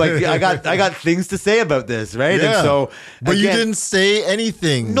 And I was like, I got things to say about this, right? Yeah. And so, but you didn't say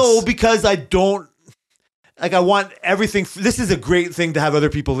anything. No, because I don't. Like, I want everything. This is a great thing to have other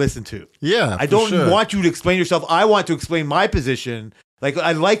people listen to. Yeah, I don't want you to explain yourself. I want to explain my position. Like,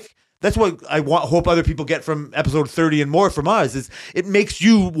 that's what I hope other people get from episode 30 and more from us, is it makes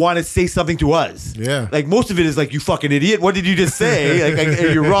you want to say something to us. Yeah. Like, most of it is like, you fucking idiot. What did you just say? Like,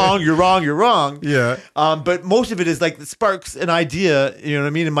 you're wrong, you're wrong, you're wrong. Yeah. But most of it is like, it sparks an idea, you know what I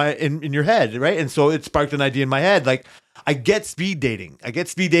mean, in your head, right? And so it sparked an idea in my head. Like, I get speed dating. I get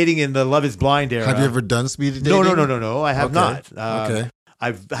speed dating in the Love Is Blind era. Have you ever done speed dating? No. I have not. Okay.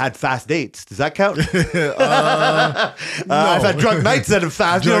 I've had fast dates. Does that count? No. I've had drunk nights that have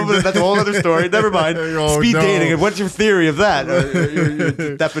fast. But that's a whole other story. Never mind. Speed dating. And what's your theory of that? Or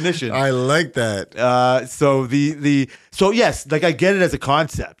your definition? I like that. So yes, like, I get it as a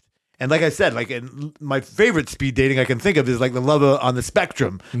concept. And like I said, like, my favorite speed dating I can think of is like the Love on the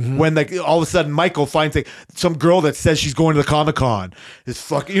Spectrum, when like all of a sudden Michael finds like some girl that says she's going to the Comic-Con. It's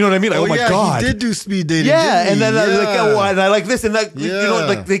fucking, you know what I mean? Like, oh my God, he did do speed dating. Yeah, didn't and then he? I was like, oh, and I like this, and that, you know, Yeah.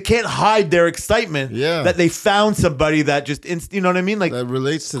 like, they can't hide their excitement that they found somebody that just, you know what I mean? Like, that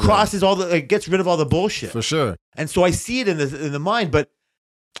relates to crosses all the, like, gets rid of all the bullshit. for sure. And so I see it in the mind,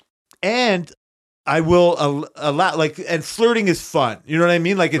 and I will allow, like, and flirting is fun. You know what I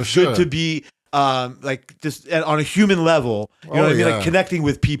mean? Like, it's good to be, like, just on a human level, you know what I mean? Like, connecting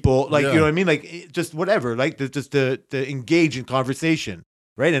with people, like, you know what I mean? Like, just whatever, like, just to engage in conversation,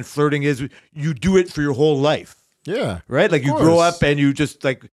 right? And flirting is, you do it for your whole life. Yeah. Right? Like, you grow up and you just,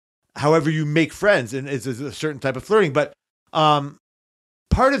 like, however you make friends, and it's a certain type of flirting. But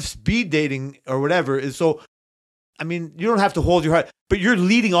part of speed dating or whatever is, so, I mean, you don't have to hold your heart, but you're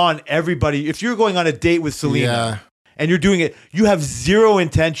leading on everybody. If you're going on a date with Selena and you're doing it, you have zero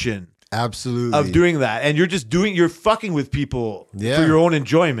intention absolutely of doing that. And you're fucking with people for your own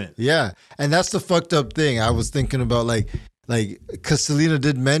enjoyment. Yeah. And that's the fucked up thing. I was thinking about like, because Selena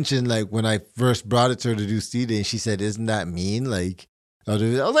did mention, like, when I first brought it to her to do speed dating, she said, "Isn't that mean?" Like, I was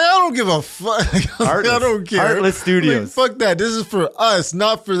like, I don't give a fuck. I don't care. Heartless Studios. Like, fuck that. This is for us,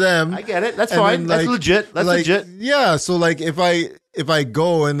 not for them. I get it. That's And fine. then, That's like- legit. That's like, legit. Yeah. So like, if I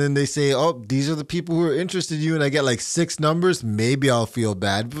go and then they say, "Oh, these are the people who are interested in you," and I get like 6 numbers, maybe I'll feel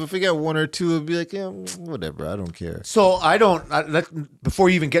bad. But if I get 1 or 2, it'll be like, yeah, whatever. I don't care. So before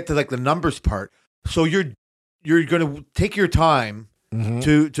you even get to like the numbers part, so you're going to take your time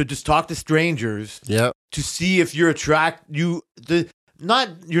to just talk to strangers Yeah. to see if you're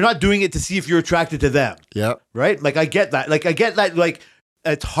you're not doing it to see if you're attracted to them. Yep. Right? Like I get that. Like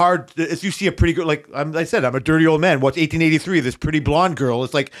it's hard if you see a pretty girl. Like I said, I'm a dirty old man. What's 1883? This pretty blonde girl.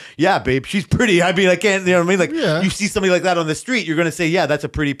 It's like, yeah, babe, she's pretty. I mean, I can't. You know what I mean? Like, Yeah. you see somebody like that on the street, you're gonna say, yeah, that's a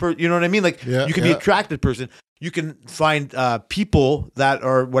pretty person. You know what I mean? Like, Yeah, you can be yeah. attracted person. You can find people that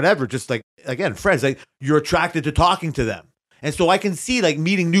are whatever, just like again, friends. Like you're attracted to talking to them, and so I can see like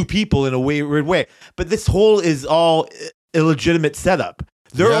meeting new people in a weird way. But this whole is all illegitimate setup.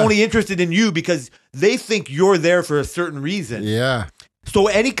 They're Yeah. only interested in you because they think you're there for a certain reason. Yeah. So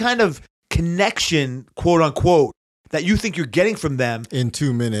any kind of connection, quote unquote, that you think you're getting from them, In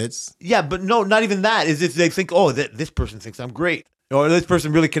 2 minutes. yeah, but no, not even that. Is if they think, oh, this person thinks I'm great, or this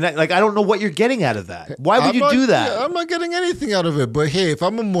person really connect. Like I don't know what you're getting out of that. Why would I'm you not- do that? yeah, I'm not getting anything out of it. But hey, if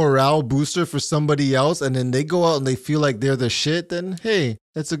I'm a morale booster for somebody else and then they go out and they feel like they're the shit, then hey,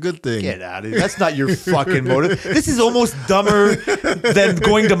 that's a good thing. Get out of here. That's not your fucking motive. This is almost dumber than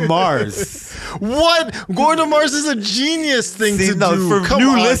going to Mars. What? Going to Mars is a genius thing See, to no, do. for Come new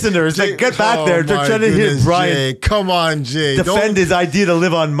on, listeners, like, get back there. They're my trying to hit goodness, Brian. Jay. Come on, Jay. Defend his idea to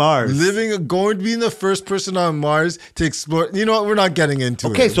live on Mars. Going to being the first person on Mars to explore. You know what? We're not getting into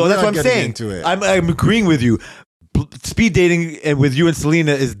it. Okay, so We're that's not what I'm getting saying. Into it. I'm agreeing with you. Speed dating with you and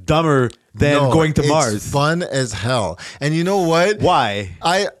Selena is dumber than No, going to it's Mars. fun as hell. And you know what? Why?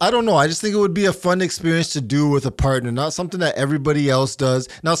 I don't know. I just think it would be a fun experience to do with a partner, not something that everybody else does,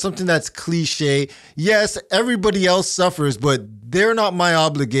 not something that's cliche. Yes, everybody else suffers, but they're not my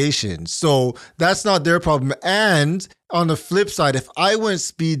obligation. So that's not their problem. And on the flip side, if I went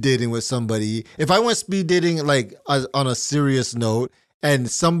speed dating with somebody, if I went speed dating like on a serious note,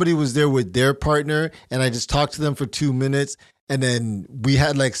 and somebody was there with their partner and I just talked to them for 2 minutes and then we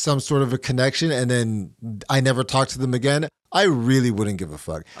had like some sort of a connection and then I never talked to them again, I really wouldn't give a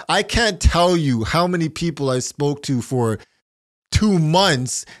fuck. I can't tell you how many people I spoke to for 2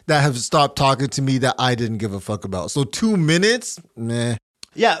 months that have stopped talking to me that I didn't give a fuck about. So 2 minutes, meh.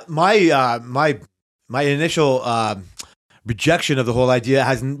 Yeah, my initial rejection of the whole idea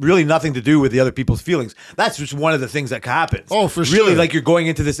has really nothing to do with the other people's feelings. That's just one of the things that happens. Oh, for sure. Really, like you're going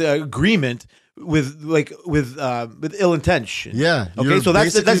into this agreement with ill intention. Yeah, Okay, you're so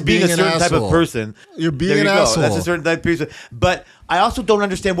that's basically being a being an certain type of asshole. person. You're being There you an go. asshole. That's a certain type of person. But I also don't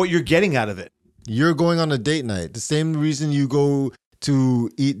understand what you're getting out of it. You're going on a date night. The same reason you go to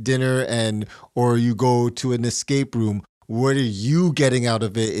eat dinner or you go to an escape room. What are you getting out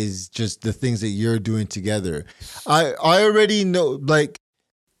of it is just the things that you're doing together. I already know, like,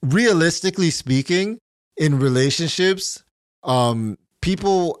 realistically speaking, in relationships,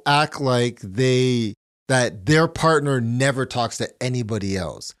 people act like that their partner never talks to anybody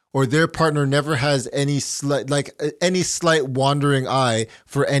else, or their partner never has any slight wandering eye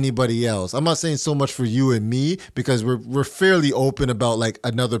for anybody else. I'm not saying so much for you and me because we're fairly open about like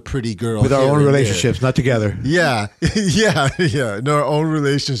another pretty girl With our here own and there. relationships, not together. Yeah, yeah, in our own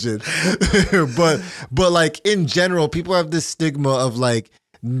relationship. but like in general, people have this stigma of like,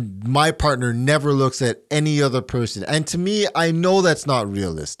 my partner never looks at any other person. And to me, I know that's not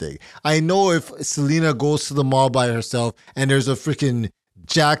realistic. I know if Selena goes to the mall by herself and there's a freaking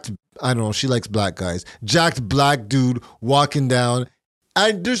jacked, I don't know, she likes black guys, jacked black dude walking down,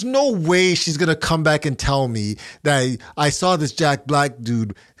 there's no way she's going to come back and tell me that I saw this jacked black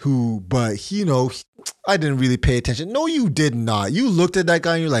dude but he, I didn't really pay attention. No, you did not. You looked at that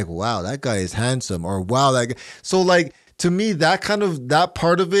guy and you're like, wow, that guy is handsome, or wow, that guy. So like, to me, that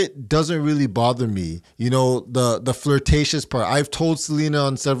part of it doesn't really bother me. The flirtatious part. I've told Selena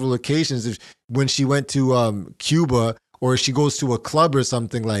on several occasions when she went to Cuba or she goes to a club or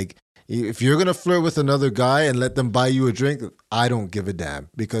something, like, if you're gonna flirt with another guy and let them buy you a drink, I don't give a damn,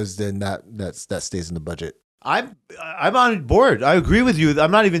 because then that stays in the budget. I'm on board. I agree with you. I'm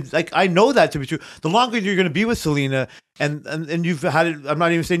not even like, I know that to be true. The longer you're going to be with Selena and you've had it, I'm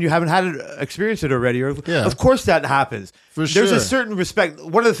not even saying you haven't had it, experienced it already. Yeah. Of course that happens. For sure. There's a certain respect.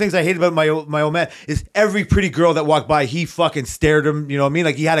 One of the things I hate about my old man is every pretty girl that walked by, he fucking stared him. You know what I mean?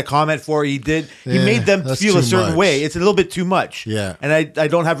 Like he had a comment for her. He Yeah, made them that's feel a too certain much. way. It's a little bit too much. Yeah. And I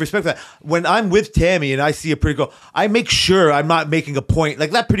don't have respect for that. When I'm with Tammy and I see a pretty girl, I make sure I'm not making a point.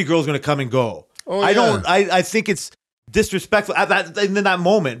 Like that pretty girl's going to come and go. Oh, I think it's disrespectful in that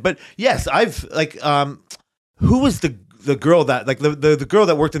moment. But yes, I've like, who was the girl that like the girl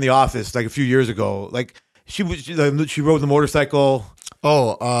that worked in the office like a few years ago? Like she rode the motorcycle.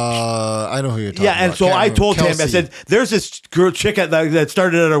 Oh, I know who you're talking about. Yeah, and so Can't I remember. told him, I Kelsey. said, there's this girl chick that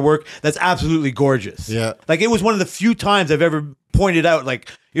started at our work that's absolutely gorgeous. Yeah. Like it was one of the few times I've ever pointed out,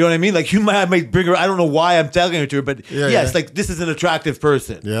 like, you know what I mean? Like, I might bring her, I don't know why I'm telling her to her, but yes, like, this is an attractive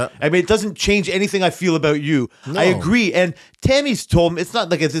person. Yeah. I mean, it doesn't change anything I feel about you. No. I agree. And Tammy's told me, it's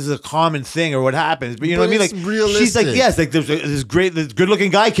not like this is a common thing or what happens, but you know what I mean? Like, she's like, yes, like, there's this good looking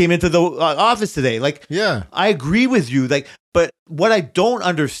guy came into the office today. Like, yeah, I agree with you. Like, but what I don't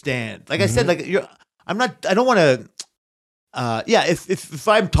understand, like I said, like, I don't want to, if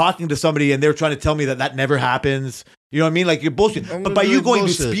I'm talking to somebody and they're trying to tell me that never happens, you know what I mean? Like, you're bullshit. But by you going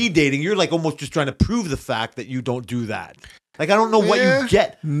to speed dating, you're like almost just trying to prove the fact that you don't do that. Like, I don't know what you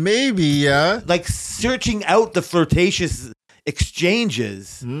get. Maybe, yeah. Like, searching out the flirtatious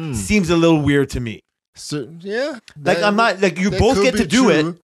exchanges seems a little weird to me. So, yeah. Like, I'm not, like, you both get to do it.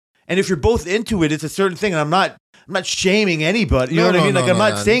 And if you're both into it, it's a certain thing. And I'm not shaming anybody. You know what I mean? Like, I'm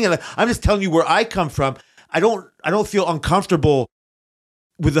not saying it. Like, I'm just telling you where I come from. I don't feel uncomfortable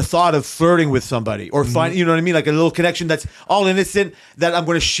with the thought of flirting with somebody or find, you know what I mean? Like a little connection that's all innocent that I'm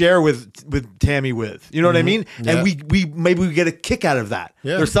going to share with Tammy with, you know what I mean? Yeah. And we maybe we get a kick out of that.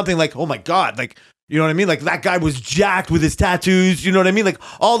 Yeah. There's something like, oh my God, like, you know what I mean? Like that guy was jacked with his tattoos. You know what I mean? Like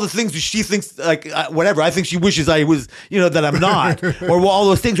all the things she thinks, like whatever. I think she wishes I was, you know, that I'm not, or all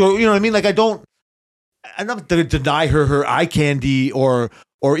those things. Or you know what I mean? Like I'm not going to deny her eye candy or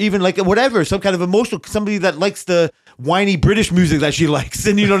even like whatever, some kind of emotional, somebody that likes the whiny British music that she likes,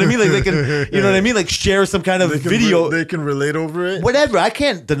 and you know what I mean? Like they can, you know what I mean? Like share some kind of video. They can relate over it. Whatever. I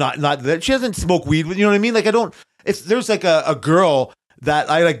can't deny not that she doesn't smoke weed. You know what I mean? Like I don't. If there's like a girl that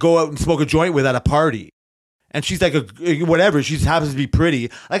I like go out and smoke a joint with at a party, and she's like whatever, she happens to be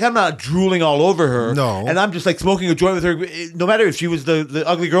pretty. Like I'm not drooling all over her. No. And I'm just like smoking a joint with her. No matter if she was the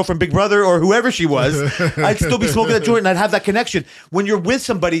ugly girl from Big Brother or whoever she was, I'd still be smoking that joint and I'd have that connection. When you're with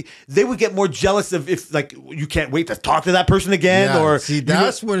somebody, they would get more jealous of if like you can't wait to talk to that person again. Yeah, Or see,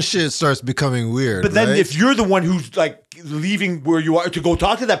 that's when shit starts becoming weird. but then right? if you're the one who's like leaving where you are to go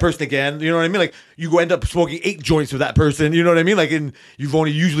talk to that person again, you know what I mean? Like you go end up smoking 8 joints with that person, you know what I mean? Like and you've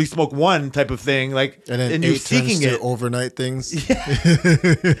only usually smoked one type of thing, like and you're seeking it. Overnight things.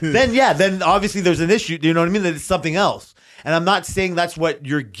 Then obviously there's an issue, you know what I mean? That it's something else. And I'm not saying that's what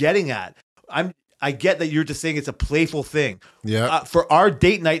you're getting at. I get that you're just saying it's a playful thing. Yeah. For our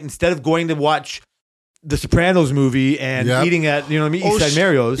date night, instead of going to watch the Sopranos movie and eating at, you know what I mean, East Side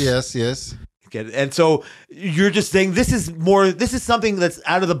Mario's. Yes. Get it. And so you're just saying this is something that's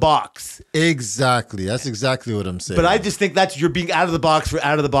out of the box. Exactly. That's exactly what I'm saying. But I just think you're being out of the box for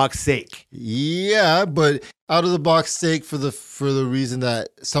out of the box sake. Yeah, but out of the box sake for the reason that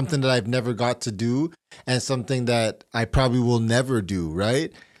something that I've never got to do and something that I probably will never do,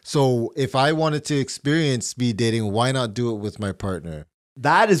 right? So if I wanted to experience speed dating, why not do it with my partner?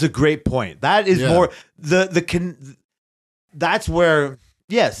 That is a great point. That is more that's where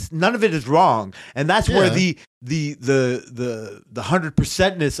yes, none of it is wrong, and that's where the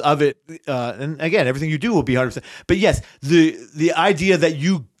 100%ness of it. And again, everything you do will be 100%. But yes, the idea that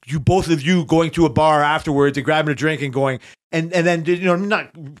you both of you going to a bar afterwards and grabbing a drink and going and then you know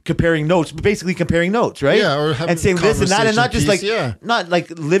not comparing notes, but basically comparing notes, right? Yeah, or having and saying this and that, and not just piece, not like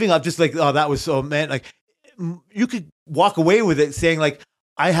living up, just like oh that was so man. Like you could walk away with it saying like.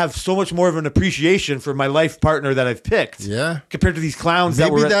 I have so much more of an appreciation for my life partner that I've picked. Yeah. Compared to these clowns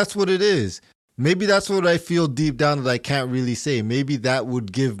Maybe that's what it is. Maybe that's what I feel deep down that I can't really say. Maybe that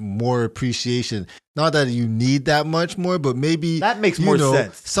would give more appreciation. Not that you need that much more, but maybe that makes more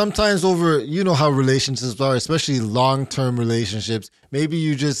sense. Sometimes over, you know how relationships are, especially long-term relationships. Maybe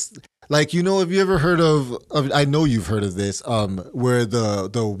you just like, you know, have you ever heard of I know you've heard of this, where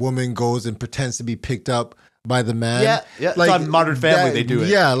the woman goes and pretends to be picked up by the man. Yeah. Like it's on Modern Family they do it.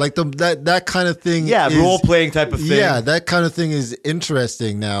 Yeah, like that kind of thing. Yeah, role playing type of thing. Yeah, that kind of thing is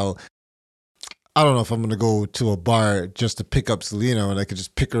interesting. Now, I don't know if I'm gonna go to a bar just to pick up Selena and I could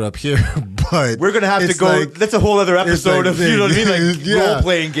just pick her up here, but we're gonna have to go. Like, that's a whole other episode of you know what I mean, like role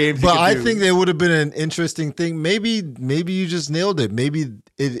playing games. But I think they would have been an interesting thing. Maybe you just nailed it. Maybe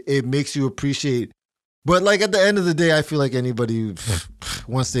it makes you appreciate. But like at the end of the day, I feel like anybody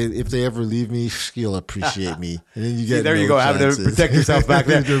if they ever leave me, you'll appreciate me, and then you get there. You go, having to protect yourself back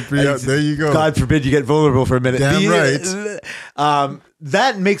there. There you go. God forbid you get vulnerable for a minute. Damn right.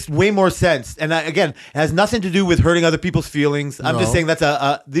 That makes way more sense, and again, it has nothing to do with hurting other people's feelings. I'm just saying that's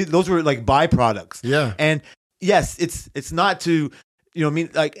those were like byproducts. Yeah, and yes, it's not to. You know, what I mean,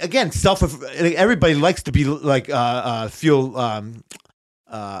 like again, everybody likes to be like feel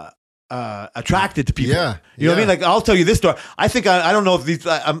attracted to people. Yeah, you know what I mean. Like I'll tell you this story. I think I don't know if these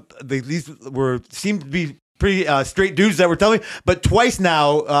seem to be pretty straight dudes that were telling me, but twice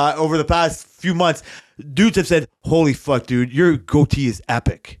now over the past few months, dudes have said, "Holy fuck, dude, your goatee is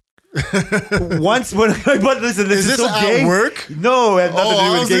epic." Once when, but listen, this Is is this so at gay. work? No, it had nothing to do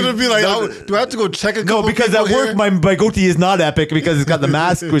I with was gay. gonna be like, No, do I have to go check a couple? no, because at people work here? my goatee is not epic because it's got the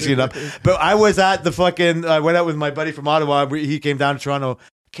mask squishing it up. But I was at the fucking. I went out with my buddy from Ottawa. He came down to Toronto.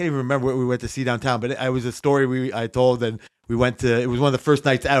 I can't even remember what we went to see downtown, but it was a story I told, and we went to. It was one of the first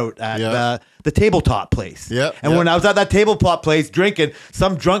nights out at the tabletop place. Yep, And when I was at that tabletop place drinking,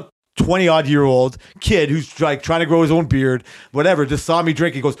 some drunk 20-odd-year-old kid who's like trying to grow his own beard, whatever, just saw me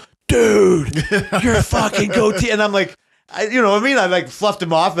drink. He goes, "Dude, you're fucking goatee," and I'm like. You know what I mean? I like fluffed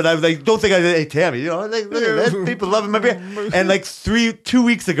him off, but I was like, don't think I did. Hey, Tammy, you know, like, look at that. People loving my beer. And like 2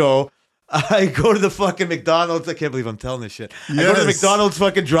 weeks ago, I go to the fucking McDonald's. I can't believe I'm telling this shit. I go to the McDonald's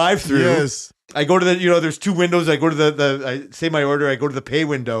fucking drive-through. Yes. I go to the, there's two windows. I go to I say my order. I go to the pay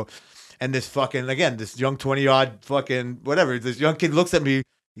window, and this fucking, again, this young 20-odd fucking whatever. This young kid looks at me.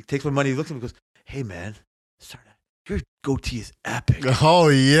 He takes my money. He looks at me and goes, "Hey man, your goatee is epic." Oh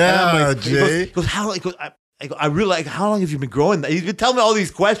yeah, like, Jay. He goes, "How?" He goes, I really like. How long have you been growing that? He's been telling me all these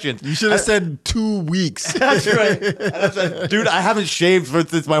questions. You should have said 2 weeks. That's right, dude. I haven't shaved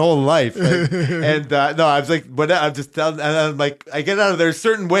since my whole life, and no, I was like, but I'm just telling, and I'm like, I get out of there a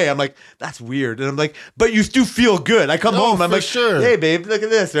certain way. I'm like, that's weird, and I'm like, but you do feel good. I come home, I'm like, sure. Hey, babe, look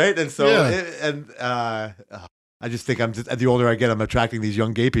at this, right? And so, Yeah. I just think the older I get, I'm attracting these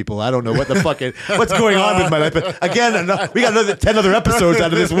young gay people. I don't know what the fuck what's going on with my life. But again, we got 10 other episodes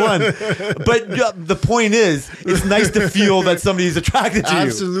out of this one. But the point is, it's nice to feel that somebody's attracted to you.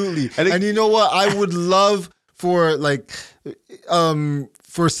 Absolutely. And you know what? I would love for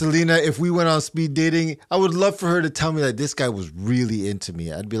for Selena, if we went on speed dating, I would love for her to tell me that this guy was really into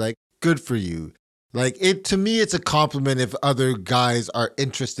me. I'd be like, good for you. Like to me, it's a compliment if other guys are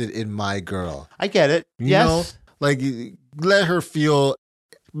interested in my girl. I get it. You know? Like, let her feel,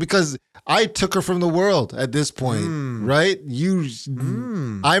 because I took her from the world at this point, right?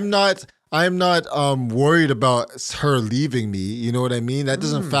 I'm not worried about her leaving me. You know what I mean? That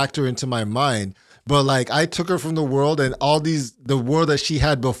doesn't factor into my mind. But like, I took her from the world, and the world that she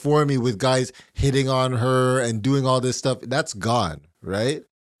had before me with guys hitting on her and doing all this stuff, that's gone, right?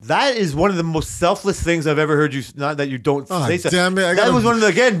 That is one of the most selfless things I've ever heard you. Not that you don't say so. Damn it! That was one of the,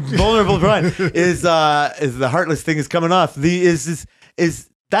 again, vulnerable Brian is the heartless thing is coming off. Is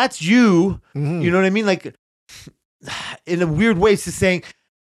that's you? You know what I mean? Like, in a weird way, it's just saying,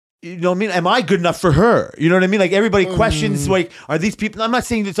 you know what I mean? Am I good enough for her? You know what I mean? Like, everybody questions, like, are these people? I'm not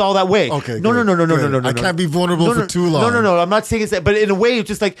saying it's all that way. Okay. No. I can't be vulnerable for too long. No. I'm not saying it's that, but in a way, it's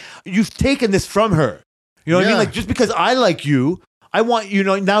just like you've taken this from her. You know what I mean? Like, just because I like you. I want,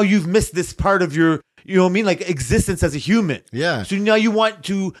 now you've missed this part of your, you know what I mean? Like, existence as a human. Yeah. So now you want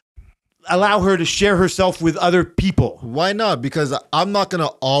to allow her to share herself with other people. Why not? Because I'm not going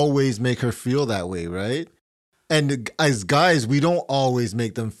to always make her feel that way, right? And as guys, we don't always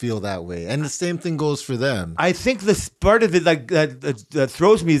make them feel that way. And the same thing goes for them. I think the part of it that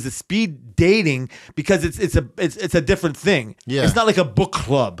throws me is the speed dating, because it's a different thing. Yeah. It's not like a book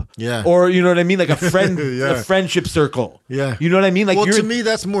club. Yeah. Or, you know what I mean? Like a friend, a friendship circle. Yeah. You know what I mean? Like, well, to me,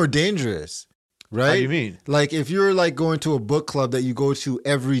 that's more dangerous. Right? How do you mean? Like, if you're like going to a book club that you go to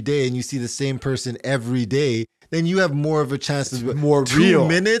every day and you see the same person every day, then you have more of a chance to more 2 real.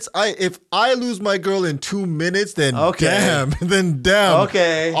 minutes. If I lose my girl in 2 minutes, then damn.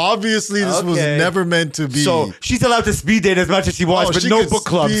 Okay. Obviously, this was never meant to be. So she's allowed to speed date as much as she wants, but no book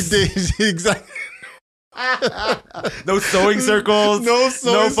clubs. Speed date, exactly. No sewing circles. No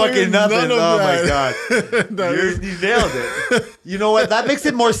fucking nothing. Oh my god, you nailed it. You know what? That makes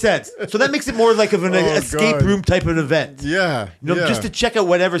it more sense. So that makes it more like of an escape room type of event. Yeah, just to check out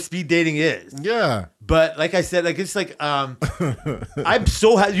whatever speed dating is. Yeah. But like I said, like it's like I'm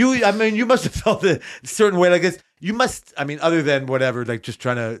so happy. I mean, you must have felt a certain way like this. You must. I mean, other than whatever, like just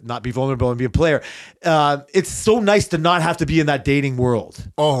trying to not be vulnerable and be a player. It's so nice to not have to be in that dating world.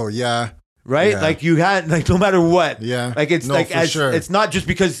 Oh yeah. Right? Yeah. Like you had, like, no matter what. Yeah. Like it's like, as sure. It's not just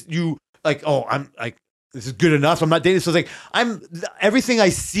because you like, oh, I'm like, this is good enough. I'm not dating. So it's like, everything I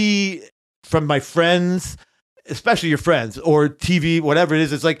see from my friends, especially your friends or TV, whatever it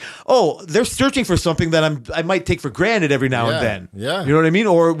is, it's like, oh, they're searching for something that I might take for granted every now and then. Yeah. You know what I mean?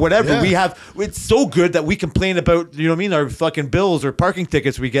 Or whatever. Yeah. It's so good that we complain about, you know what I mean? Our fucking bills or parking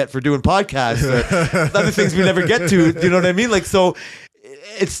tickets we get for doing podcasts or other things we never get to. You know what I mean? Like, so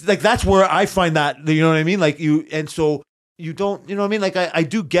it's like, that's where I find that, you know what I mean? Like and so you don't, you know what I mean? Like I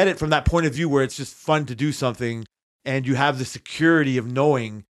do get it from that point of view where it's just fun to do something and you have the security of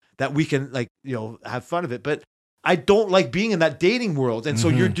knowing that we can, like, you know, have fun of it. But I don't like being in that dating world. And so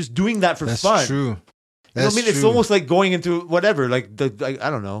you're just doing that for That's fun. True. You know what I mean? It's true. almost like going into whatever, like I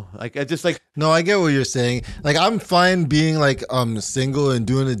don't know, like I just like No, I get what you're saying. Like I'm fine being like single and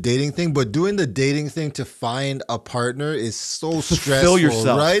doing the dating thing, but doing the dating thing to find a partner is so stressful,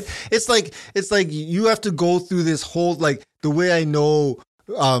 yourself. right? It's like you have to go through this whole like the way I know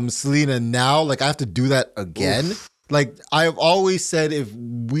Selena now, like I have to do that again. Oof. Like I've always said, if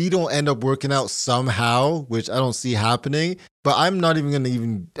we don't end up working out somehow, which I don't see happening, but I'm not even.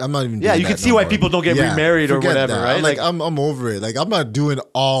 yeah, doing you that can see no why more. people don't get remarried or forget whatever, that. right? Like I'm over it. Like I'm not doing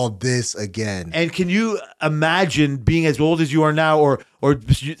all this again. And can you imagine being as old as you are now, or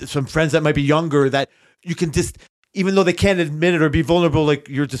some friends that might be younger that you can just, even though they can't admit it or be vulnerable, like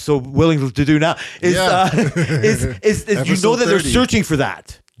you're just so willing to do now, is you know that they're 30. searching for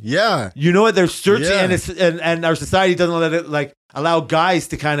that. Yeah. You know what they're searching, Yeah. and our society doesn't let it like allow guys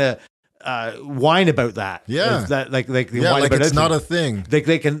to kind of whine about that. Yeah. Is that like they Yeah, whine like about it's not everything. a thing.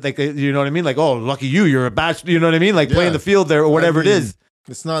 They can you know what I mean? Like, oh, lucky you're a bachelor. You know what I mean? Like playing Yeah. the field there or whatever I mean, it is.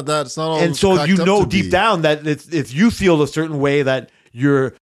 It's not that. It's not all. And so cracked you up know to deep be. down that if you feel a certain way that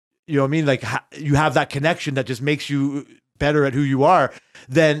you're, you know what I mean? Like you have that connection that just makes you better at who you are,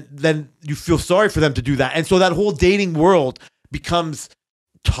 then you feel sorry for them to do that. And so that whole dating world becomes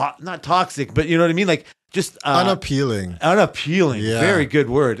not toxic, but you know what I mean? Like just Unappealing. unappealing. Yeah. Very good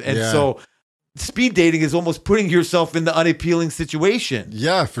word. And Yeah. so speed dating is almost putting yourself in the unappealing situation.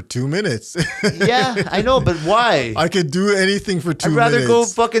 Yeah, for 2 minutes. Yeah, I know, but why? I could do anything for 2 I'd minutes. rather go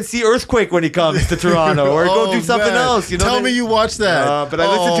fucking see Earthquake when he comes to Toronto, or go Oh, do something man. else. You know, Tell me you watch that. But I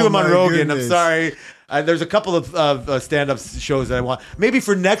listened to him on my Rogan. goodness. I'm sorry. There's a couple of stand-up shows that I want. Maybe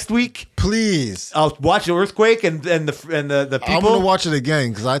for next week, Please. I'll watch Earthquake and the people. I'm gonna watch it again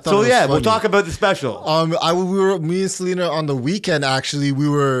because I thought. So it was yeah, we'll funny. talk about the special. Me and Selena on the weekend. Actually, we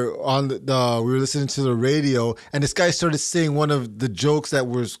were listening to the radio, and this guy started saying one of the jokes that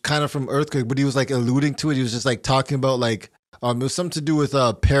was kind of from Earthquake, but he was like alluding to it. He was just like talking about like. It was something to do with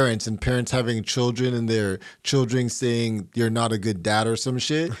parents and parents having children and their children saying you're not a good dad or some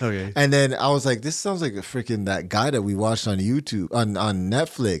shit. Okay. And then I was like, this sounds like a freaking that guy that we watched on YouTube on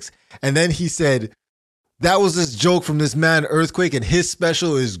Netflix. And then he said, that was this joke from this man Earthquake, and his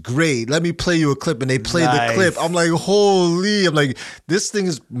special is great. Let me play you a clip. And they played Nice. the clip. I'm like, holy! I'm like, this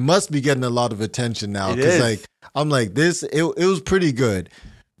thing must be getting a lot of attention now. It Because is. like, I'm like, it was pretty good.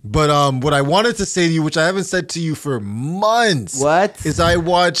 But what I wanted to say to you, which I haven't said to you for months, What? is I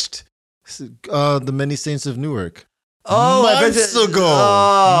watched The Many Saints of Newark. Oh, I bet months you- ago.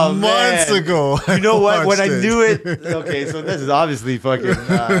 Oh, months man. ago. You know what? When I watched knew it, okay, so this is obviously fucking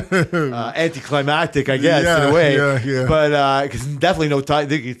anticlimactic, I guess, in a way. Yeah. But because definitely no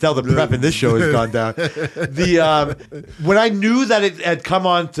time. You can tell the prep in this show has gone down. When I knew that it had come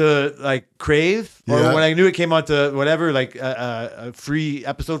on to like Crave, or Yeah. when I knew it came on to whatever, like a free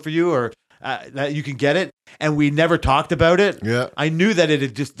episode for you, or that you can get it, and we never talked about it. Yeah. I knew that it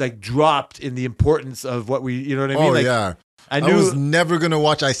had just like dropped in the importance of what we, you know what I mean? Oh Like, yeah. I I knew. was never gonna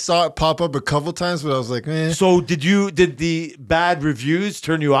watch. I saw it pop up a couple times, but I was like, So did the bad reviews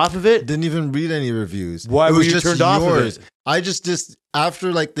turn you off of it? didn't even read any reviews. Why it were was you just turned off of yours. it? I just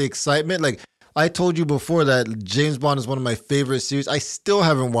after like the excitement, like I told you before that James Bond is one of my favorite series. I still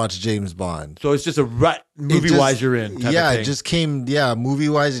haven't watched James Bond. So it's just a rut movie wise you're in. Type Yeah, of it thing. just came. Yeah, movie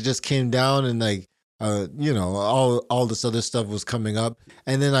wise, it just came down, and like, all this other stuff was coming up,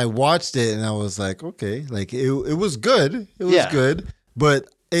 and then I watched it, and I was like, okay, like it was good. It was Yeah. good, but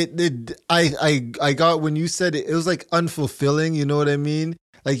I got when you said it was like unfulfilling. You know what I mean?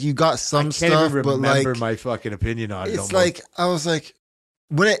 Like you got I some can't stuff, even but remember like my fucking opinion on it. it's almost. like I was like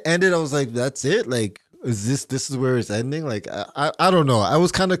when it ended, I was like, that's it. Like, is this is where it's ending? Like, I don't know. I was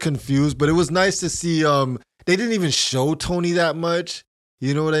kind of confused, but it was nice to see. They didn't even show Tony that much.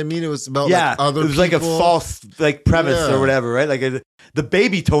 You know what I mean? It was about yeah, like other. it was like a people. false like premise Yeah. or whatever, right? Like the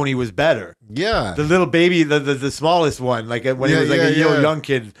baby Tony was better. Yeah, The little baby, the smallest one, like when he Yeah, was like yeah, a yeah. young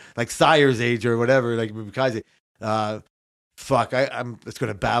kid, like Sire's age or whatever, like Mikaze. Fuck, I'm just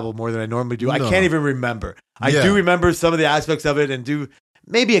gonna babble more than I normally do. I No. can't even remember. I Yeah. do remember some of the aspects of it, and do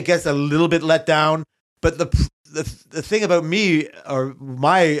maybe I guess a little bit let down. But the thing about me or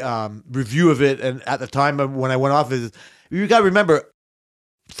my review of it, and at the time when I went off, is you got to remember.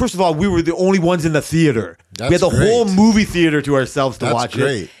 First of all, we were the only ones in the theater. We had That's the whole great. movie theater to ourselves to That's watch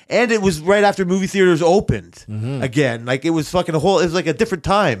great. it, and it was right after movie theaters opened Mhm. again. Like it was fucking a whole. It was like a different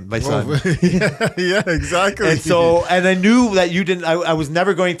time, my son. yeah, exactly. And so, and I knew that you didn't. I was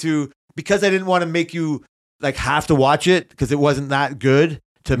never going to, because I didn't want to make you like have to watch it because it wasn't that good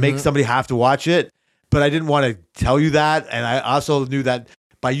to make Mhm. somebody have to watch it. But I didn't want to tell you that, and I also knew that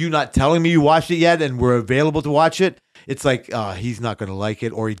by you not telling me you watched it yet and we're available to watch it, it's like he's not going to like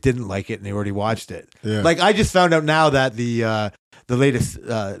it, or he didn't like it and they already watched it. Yeah. Like I just found out now that the latest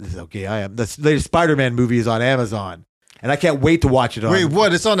this is okay I am the latest Spider-Man movie is on Amazon. And I can't wait to watch it on. Wait,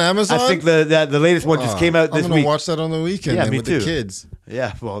 what? It's on Amazon? I think the latest one just came out this I'm gonna week. watch that on the weekend. Yeah, then me with too. the kids.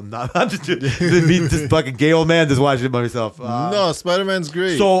 Yeah, well, I'm just me, this fucking gay old man just watching it by myself. No, Spider-Man's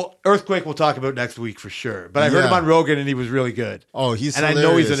great. So Earthquake we'll talk about next week for sure. But I heard him on Rogan and he was really good. Oh, he's and hilarious,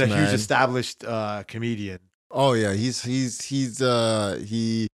 I know he's a man. huge established comedian. Oh yeah, he.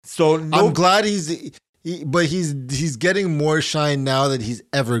 So no, I'm glad he's getting more shine now than he's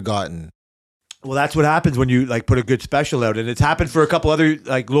ever gotten. well, that's what happens when you like put a good special out, and it's happened for a couple other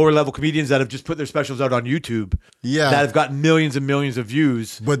like lower level comedians that have just put their specials out on YouTube. Yeah, that have gotten millions and millions of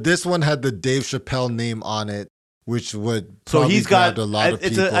views. But this one had the Dave Chappelle name on it, which would So probably he's got grabbed a lot of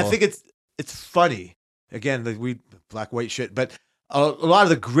people. I think it's funny. Again, like we black white shit, but a lot of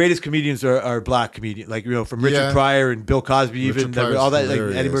the greatest comedians are black comedians, like from Richard Pryor and Bill Cosby, Richard even all that, like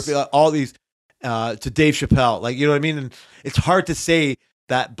Eddie Murphy, all these to Dave Chappelle, like you know what I mean. And it's hard to say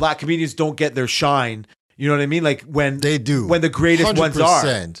that black comedians don't get their shine. You know what I mean? Like when they do, when the greatest ones are,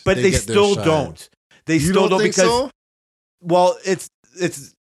 but they still don't. They still don't think because so? Well, it's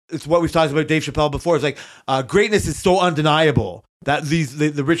what we've talked about Dave Chappelle before. It's like greatness is so undeniable that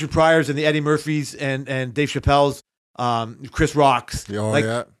the Richard Pryors and the Eddie Murphys and Dave Chappelle's, Chris Rock's,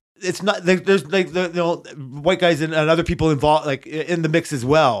 it's not there's like the white guys and other people involved like in the mix as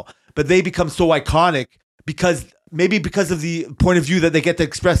well, but they become so iconic because of the point of view that they get to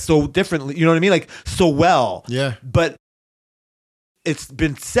express so differently. You know what I mean? Like so well. Yeah. But it's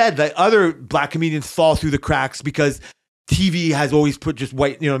been said that other black comedians fall through the cracks because TV has always put just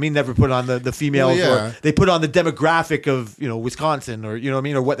white, you know what I mean? Never put on the females, or they put on the demographic of, Wisconsin, or, you know what I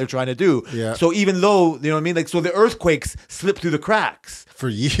mean? Or what they're trying to do. Yeah. So even though, you know what I mean? Like, so the Earthquakes slip through the cracks. For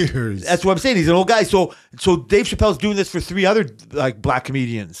years. That's what I'm saying. He's an old guy. So Dave Chappelle's doing this for 3 other like black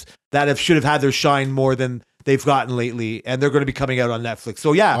comedians that should have had their shine more than they've gotten lately, and they're going to be coming out on Netflix.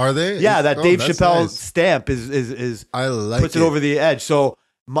 So yeah. Are they? Yeah, that Dave Chappelle stamp is I like puts it over the edge. So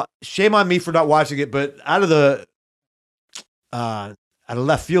shame on me for not watching it, but out of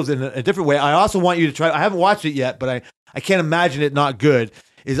left field in a different way, I also want you to try. I haven't watched it yet, but I can't imagine it not good.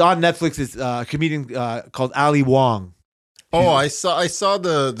 Is on Netflix. It's a comedian called Ali Wong. Oh, I saw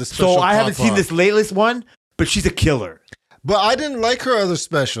the special. So I haven't seen this latest one, but she's a killer. But I didn't like her other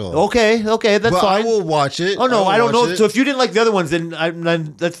special. Okay, that's fine. I will watch it. Oh no, I don't know. So if you didn't like the other ones, then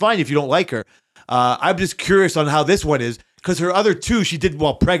that's fine. If you don't like her, I'm just curious on how this one is, because her other 2 she did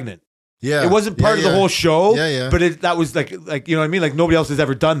while pregnant. Yeah, it wasn't part of the whole show. Yeah. But that was like you know what I mean. Like nobody else has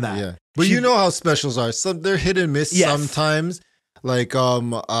ever done that. Yeah, but you know how specials are. They're hit and miss sometimes. Like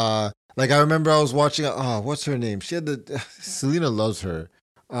like I remember I was watching. What's her name? She had Selena loves her.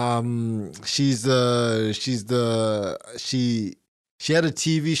 She had a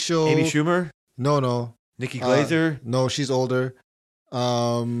TV show. Amy Schumer? No. Nikki Glaser? No, she's older.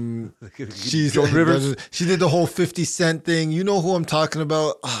 She's Joan Rivers. She did the whole 50 Cent thing. You know who I'm talking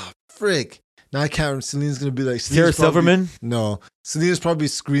about? Frick. Now I can't. Selena's gonna be like Sarah Silverman. No, Selena's probably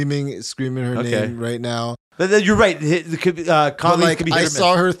screaming her name right now. But you're right. Comedy could be. I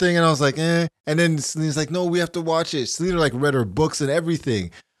saw her thing and I was like, eh. And then Selena's like, no, we have to watch it. Selena like read her books and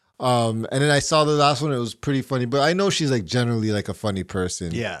everything. And then I saw the last one. It was pretty funny. But I know she's like generally like a funny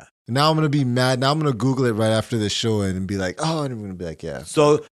person. Yeah. Now I'm gonna be mad. Now I'm gonna Google it right after this show and be like, oh, and I'm gonna be like, yeah.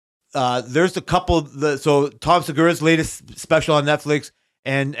 So there's a couple. So Tom Segura's latest special on Netflix,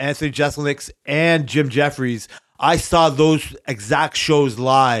 and Anthony Jeselnik's and Jim Jeffries. I saw those exact shows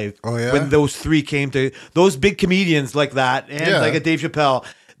live. Oh yeah. When those 3 came to those big comedians like that, and like a Dave Chappelle.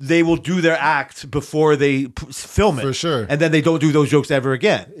 They will do their act before they film it. For sure. And then they don't do those jokes ever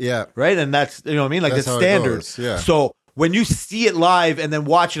again. Yeah. Right? And that's, you know what I mean? Like, that's standard. Yeah. So when you see it live and then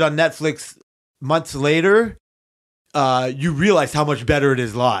watch it on Netflix months later, you realize how much better it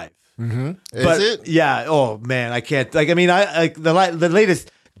is live. Mm-hmm. But, is it? Yeah. Oh, man. I can't. Like, I mean, I like the latest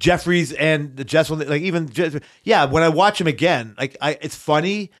Jeffries and the Jessel, like even, yeah, when I watch them again, like, it's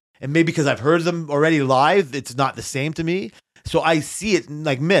funny. And maybe because I've heard them already live, it's not the same to me. So I see it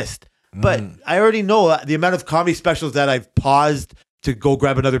like missed, but I already know the amount of comedy specials that I've paused to go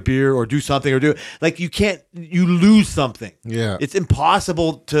grab another beer or do something or do like you lose something. Yeah. It's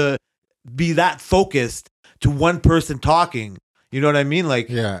impossible to be that focused to one person talking. You know what I mean? Like,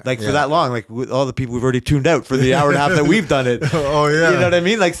 for that long, like with all the people we've already tuned out for the hour and a half that we've done it. Oh yeah. You know what I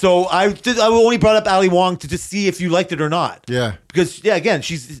mean? Like, so I only brought up Ali Wong to just see if you liked it or not. Yeah. Because again,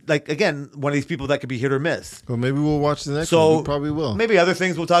 she's like, one of these people that could be hit or miss. Well, maybe we'll watch the next one. We probably will. Maybe other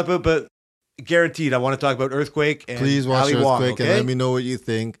things we'll talk about, but guaranteed. I want to talk about Earthquake and Please watch Ali Earthquake Wong, and okay? let me know what you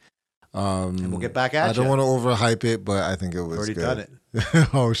think. And we'll get back at I don't you. want to overhype it, but I think it was Already good. done it.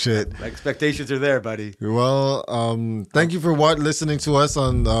 Oh shit. Expectations are there, buddy. Well, thank you for listening to us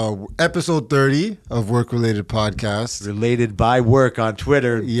on episode 30 of Work Related Podcast. Related by work on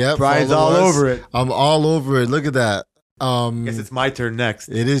Twitter. Yep, Brian's follow all us. over it. I'm all over it. Look at that. Guess it's my turn next.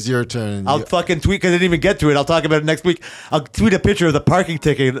 It is your turn. I'll fucking tweet because I didn't even get to it. I'll talk about it next week. I'll tweet a picture of the parking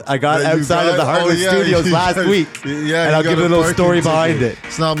ticket I got That you outside of the got? Heartland Studios you last got- week. Yeah, And I'll you give got it a little parking story ticket. behind it.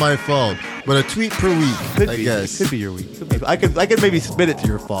 It's not my fault, but a tweet per week, Could I be. guess. Could be your week. Could be. I could maybe spin it to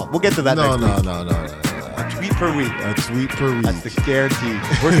your fault. We'll get to that No, next no, week. no, no, no, no. A tweet per week. A tweet per week. That's the guarantee.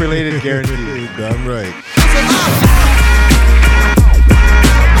 Work related guarantee. Damn right.